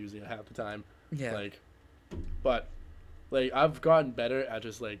not even using it half the time. Yeah. Like, but Like, I've gotten better at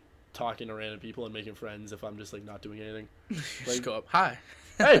just, like, talking to random people and making friends if I'm just, like, not doing anything. Just Like, go up. Hi.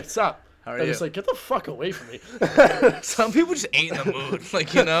 hey, what's up? How are They're you? just like, get the fuck away from me. Some people just ain't in the mood.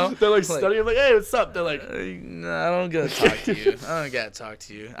 Like, you know? They're, like, studying. Like, hey, what's up? They're like, No, I don't gotta talk to you. I don't gotta talk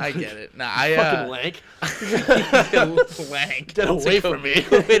to you. I get it. Nah, I fucking lank. lank. Get away from me.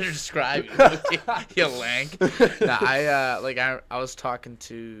 Good way to describe you. You lank. Nah, I was talking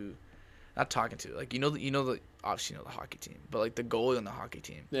to, not talking to, like, you know the obviously the hockey team, but like the goalie on the hockey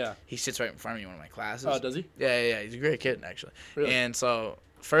team. Yeah. He sits right in front of me in one of my classes. Oh, does he? Yeah. He's a great kid actually. Really? And so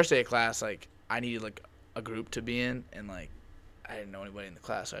first day of class, like I needed like a group to be in, and like I didn't know anybody in the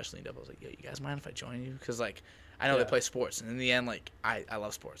class, so I just leaned up. I was like, "Yo, you guys mind if I join you?" Because like I know Yeah. they play sports, and in the end, like I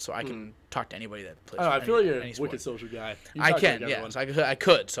love sports, so I can talk to anybody that plays. I don't know, I feel like you're any a sport. wicked social guy. You I talk to, can, like, yeah. everyone. So I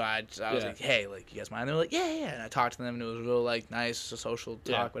could. So I was Yeah. like, hey, like, you guys mind? They were like, yeah. And I talked to them, and it was real, like, nice, a social talk,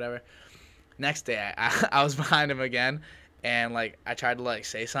 Yeah. whatever. Next day, I was behind him again, and, like, I tried to, like,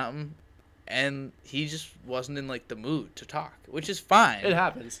 say something, and he just wasn't in, like, the mood to talk, which is fine. It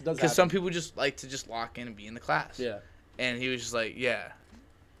happens. It does Because happen. some people just like to just lock in and be in the class. Yeah. And he was just like, yeah.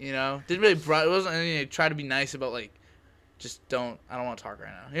 You know? Didn't really, it wasn't, and he tried to be nice about, like, just I don't want to talk right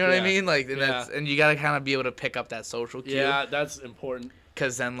now. You know what I Yeah. mean? Like, and, Yeah. and you got to kind of be able to pick up that social cue. Yeah, that's important.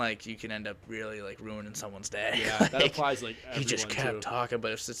 Because then, like, you can end up really, like, ruining someone's day. Yeah, that Like, applies to, like, everyone, he just kept too. talking,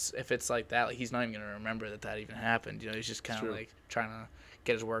 but if it's like that, like, he's not even going to remember that even happened. You know, he's just kind of, True. like, trying to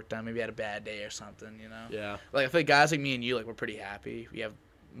get his work done. Maybe had a bad day or something, you know? Yeah. Like, I feel like guys like me and you, like, we're pretty happy. We have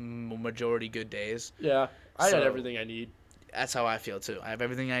majority good days. Yeah. I So- got everything I need. That's how I feel, too. I have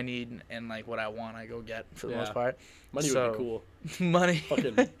everything I need, and, like, what I want, I go get for the Yeah. most part. Money would So- be cool. Money.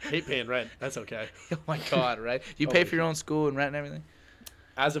 Fucking hate paying rent. That's okay. Oh, my God, right? You Oh pay my for your own school and rent and everything?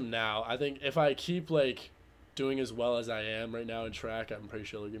 As of now, I think if I keep, like, doing as well as I am right now in track, I'm pretty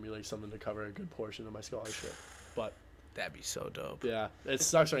sure they'll give me, like, something to cover a good portion of my scholarship. But, That'd be so dope. yeah, it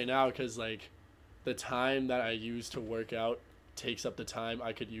sucks right now because, like, the time that I use to work out takes up the time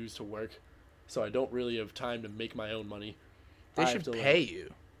I could use to work. So I don't really have time to make my own money. They I should have to, pay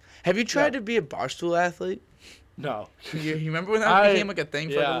you. Have you tried Yeah. to be a barstool athlete? No. You remember when that became like a thing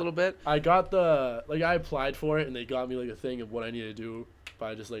for like yeah. a little bit? I got I applied for it and they got me like a thing of what I need to do, but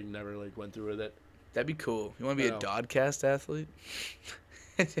I just like never like went through with it. That'd be cool. You want to be I a know. Dodcast athlete?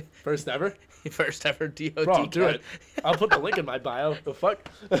 First ever? First ever DOD. Bro, do it. I'll put the link in my bio. The fuck?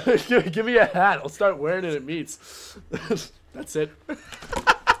 Give me a hat. I'll start wearing it at meets. That's it.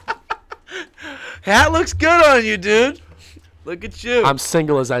 Hat looks good on you, dude. Look at you. I'm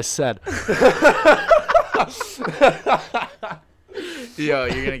single as I said. Yo,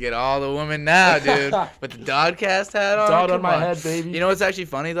 you're gonna get all the women now, dude. With the Dodcast hat on. Dot on come my head, baby. You know what's actually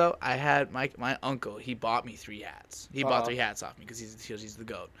funny though? I had my uncle. He bought me 3 hats. He bought Uh-huh. 3 hats off me because he's the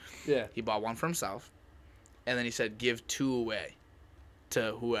goat. Yeah. He bought one for himself, and then he said, "Give 2 away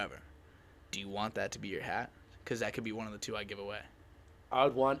to whoever." Do you want that to be your hat? Because that could be one of the 2 I give away. I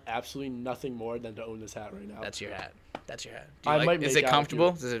would want absolutely nothing more than to own this hat right now. That's your hat. That's your hat. Do you I like, might is make it out with comfortable?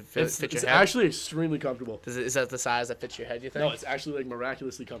 you. Does it fit It's your head? actually extremely comfortable. Is that the size that fits your head? You think? No, it's actually like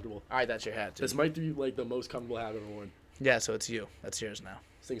miraculously comfortable. All right, that's your hat, dude. This might be like the most comfortable hat I've ever worn. Yeah, so it's you. That's yours now.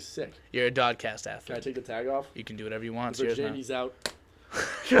 This thing's sick. You're a Dodcast Can I athlete. take the tag off? You can do whatever you want. It's yours now. Virginity's out.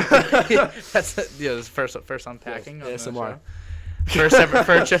 That's this first unpacking. On the ASMR. show.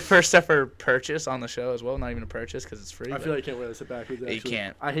 First ever purchase on the show as well. Not even a purchase because it's free. I but- feel like I can't wear this backwards. Actually. You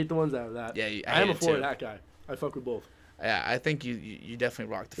can't. I hate the ones that have that. Yeah, I I am hate a it forward too. hat guy. I fuck with both. Yeah, I think you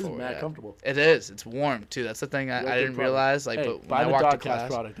definitely rock the This is forward. mad hat. comfortable. It is. It's warm too. That's the thing I Real didn't good product. realize. Like, Hey, but when buy I the walked to Dogcast class,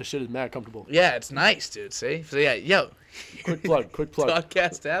 product. This shit is mad comfortable. yeah, it's nice, dude. See, so yeah, yo, Quick plug.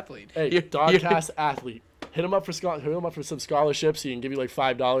 Dogcast athlete. Hey, You're- Dogcast athlete. Hit him up for some scholarships. He can give you like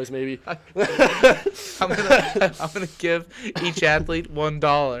 $5 maybe. I'm gonna give each athlete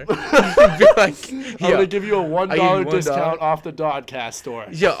 $1. Be like, I'm yo, gonna give you a $1 $1 discount off the Dogcast store.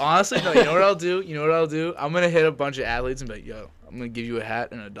 yo, honestly, no. You know what I'll do? I'm gonna hit a bunch of athletes and be like, yo, I'm gonna give you a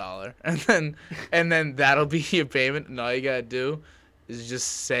hat and $1, and then that'll be your payment. And all you gotta do is just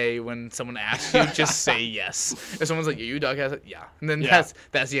say when someone asks you, just say yes. If someone's like, "Are you Dogcast?" Yeah, and then Yeah.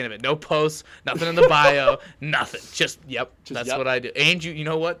 that's the end of it. No posts, nothing in the bio, nothing. Just yep. Just That's yep. what I do. And you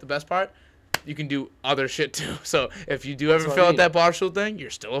know what? The best part, you can do other shit too. So if you do ever what I fill out mean. that Barstool thing, you're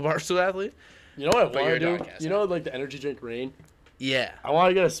still a Barstool athlete. You know what I But want to you're a do? Dogcast You know like the energy drink Rain? Yeah. I want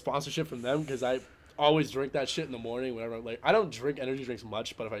to get a sponsorship from them because I always drink that shit in the morning whenever like I don't drink energy drinks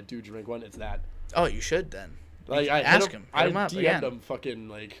much, but if I do drink one, it's that. Oh, you should then. Like You I ask hit him. I Hit him up DM'd again. them fucking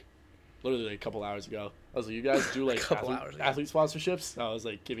like literally like a couple hours ago. I was like, you guys do like Couple hours ago. athlete sponsorships? I was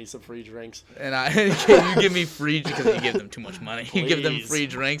like, give me some free drinks. And you give me free because you give them too much money. You give them Please. free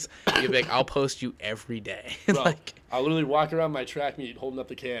drinks. You're like, I'll post you every day. Bro, Like, I'll literally walk around my track meet holding up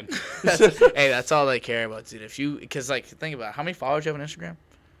the can. hey, that's all they care about, dude. Because like, think about it. How many followers you have on Instagram?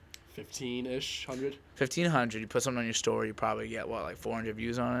 15-ish, 100. 1,500. You put something on your story, you probably get what, like 400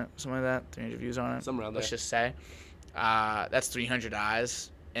 views on it, something like that. 300 views on it. Somewhere around Let's there. just say, that's 300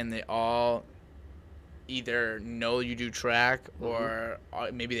 eyes, and they all either know you do track or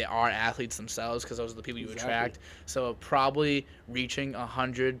maybe they are athletes themselves because those are the people you Exactly. attract. So probably reaching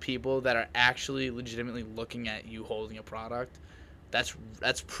 100 people that are actually legitimately looking at you holding a product. That's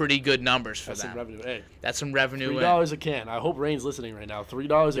pretty good numbers for That's them. some revenue. Hey, That's some revenue. $3 a can. I hope Rain's listening right now.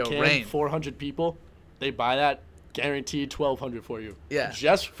 $3 a Yo, can, Rain. 400 people. They buy that, guaranteed 1,200 for you. Yeah.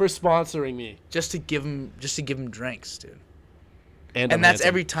 Just for sponsoring me. Just to give them drinks, dude. And And that's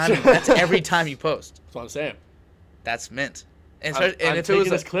every time. That's every time you post. That's what I'm saying. That's mint. And, I'm and if it taking was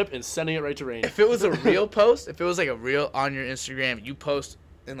this a, clip and sending it right to Rain. if it was a real post, if it was like a real on your Instagram, you post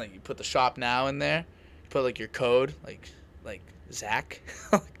and like you put the shop now in there, you put like your code, like Zach,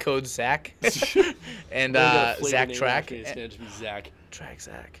 code Zach, and We're gonna get a flavor Zach name Track, after me. It's gonna just be Zach. track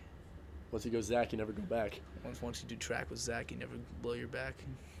Zach. Once you go Zach, you never go back. Once you do track with Zach, you never blow your back.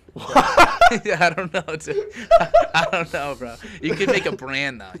 Yeah, I don't know, dude. I don't know, bro. You could make a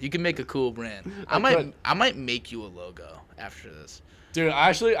brand though. You can make a cool brand. could. I might make you a logo after this. Dude,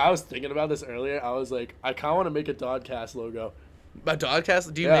 actually, I was thinking about this earlier. I was like, I kind of want to make a Dogcast logo. But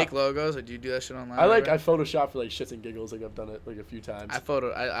Dogcast, do you Yeah. make logos or do you do that shit online? I ever? Photoshop for like shits and giggles. Like I've done it like a few times.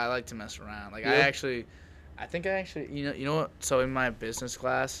 I like to mess around. Like Yeah. I think I actually you know what? So in my business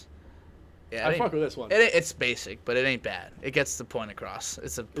class, yeah, I fuck with this one. it's basic, but it ain't bad. It gets the point across.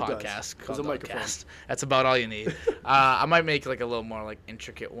 It's a does. podcast There's called a microphone. Dogcast. That's about all you need. I might make like a little more like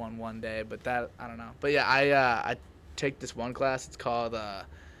intricate one day, but that I don't know. But yeah, I take this one class. It's called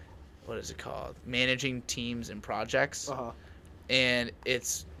what is it called? Managing Teams and Projects. Uh-huh. And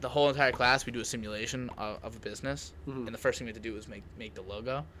it's the whole entire class. We do a simulation of a business, Mhm. and the first thing we have to do is make the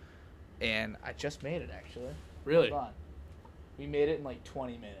logo. And I just made it actually. Really? Hold on. We made it in like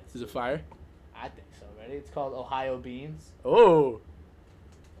 20 minutes. Is it fire? I think so. Ready? It's called Ohio Beans. Oh.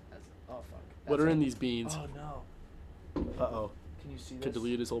 That's, oh fuck. What That's are in it. these beans? Oh no. Uh-oh. Can you see this? Could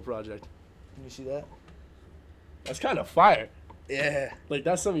delete his whole project. Can you see that? That's kind of fire. Yeah. Like,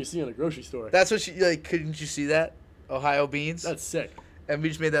 that's something you see in a grocery store. That's what you like. Couldn't you see that? Ohio Beans. That's sick. And we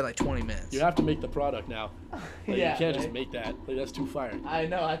just made that in like 20 minutes. You have to make the product now. Like, Yeah, you can't just right? make that. Like, that's too fire. I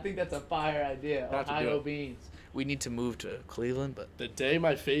know. I think that's a fire idea. Have to do Ohio it. Beans. We need to move to Cleveland, but The day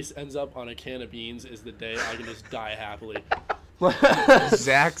my face ends up on a can of beans is the day I can just die happily.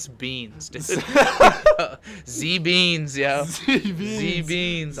 Zach's Beans, dude. Z Beans, yo. Z Z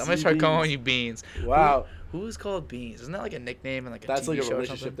Beans. I'm gonna Z start calling Beans. you Beans. Wow. Who is called Beans? Isn't that like a nickname and like a That's TV like a show or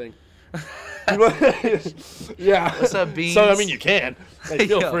relationship something? thing. Yeah. What's up, Beans? So, I mean, you can. Like,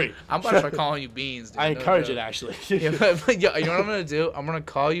 feel Yo, free. I'm about to start calling you Beans, dude. I No encourage joke. it, actually. Yeah, but yo, you know what I'm gonna do? I'm gonna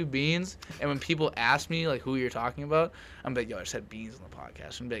call you Beans, and when people ask me like who you're talking about, I'm like, yo, I just had Beans on the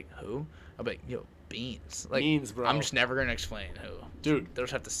podcast. I'm like, who? I'm like, yo, Beans. Like, Beans, bro. I'm just never gonna explain who. Dude, They'll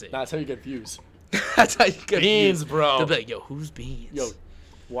just have to see. that's how you get views. That's how you get Beans, views. bro. They'll be like, yo, who's Beans? Yo,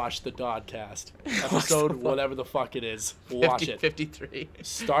 watch the Dodcast. the Episode, fuck? whatever the fuck it is. Watch 50, it. 53.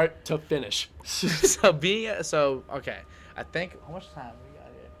 Start to finish. so okay. I think how much time we got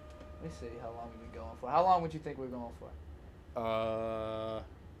here? Let me see how long we've been going for. How long would you think we're going for?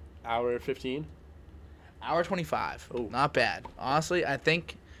 Hour 15. Hour 25. Oh. Not bad. Honestly, I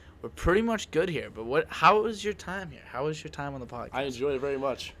think we're pretty much good here. But how was your time here? How was your time on the podcast? I enjoyed it very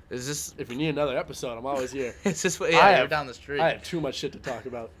much. Is this If you need another episode, I'm always here. is this what I yeah, you're have- down the street. I have too much shit to talk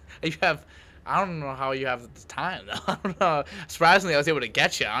about. You have I don't know how you have the time though. I don't know. Surprisingly, I was able to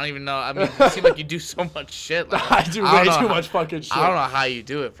get you. I don't even know. I mean, it seems like you do so much shit. Like, I do don't way know too how- much fucking shit. I don't know how you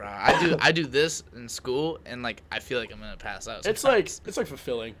do it, bro. I do this in school, and like I feel like I'm gonna pass out. It's sometimes. like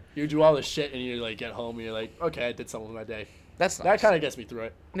fulfilling. You do all this shit and you like get home and you're like, okay, I did something with my day. that's That nice. kind of gets me through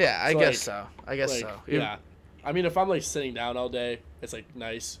it. Yeah, I so, guess like- so. I guess Like, so. yeah. I mean, if I'm like sitting down all day, it's like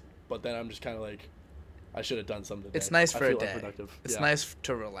nice, but then I'm just kind of like, I should have done something. It's today. nice I for a feel day. unproductive. It's Yeah. nice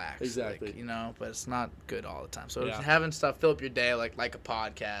to relax. Exactly. Like, you know, but it's not good all the time. So Yeah. having stuff fill up your day like a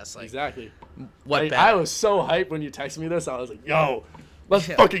podcast, like Exactly. what Like, better? I was so hyped when you texted me this. I was like, yo, let's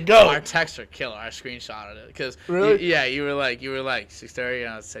Yeah. fucking go. Our texts are killer. I screenshotted it because Really? you were like 6:30,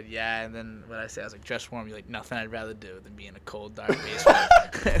 and I said yeah, and then what I said I was like dress warm. You're like nothing I'd rather do than be in a cold dark basement.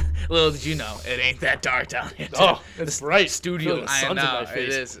 Little did you know, it ain't that dark down here. Dude. Oh, it's bright. Studio. Feel the I sun's in know my it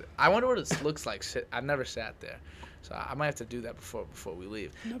face. is. I wonder what it looks like. I've never sat there. So I might have to do that before we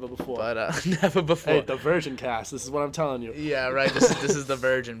leave. Never before. But never before. Hey, the Virgin Cast. This is what I'm telling you. Yeah, right. This is the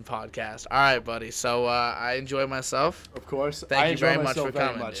Virgin podcast. All right, buddy. So I enjoy myself. Of course. Thank you very much myself for very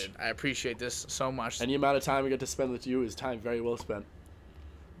coming, much. dude. I appreciate this so much. Any amount of time we get to spend with you is time very well spent.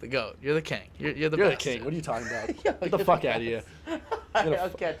 The GOAT. You're the king. You're the You're best. the king. dude. What are you talking about? Yo, Get the fuck out of here. I'll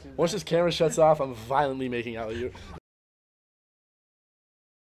catch you. Once this camera shuts off, I'm violently making out with you.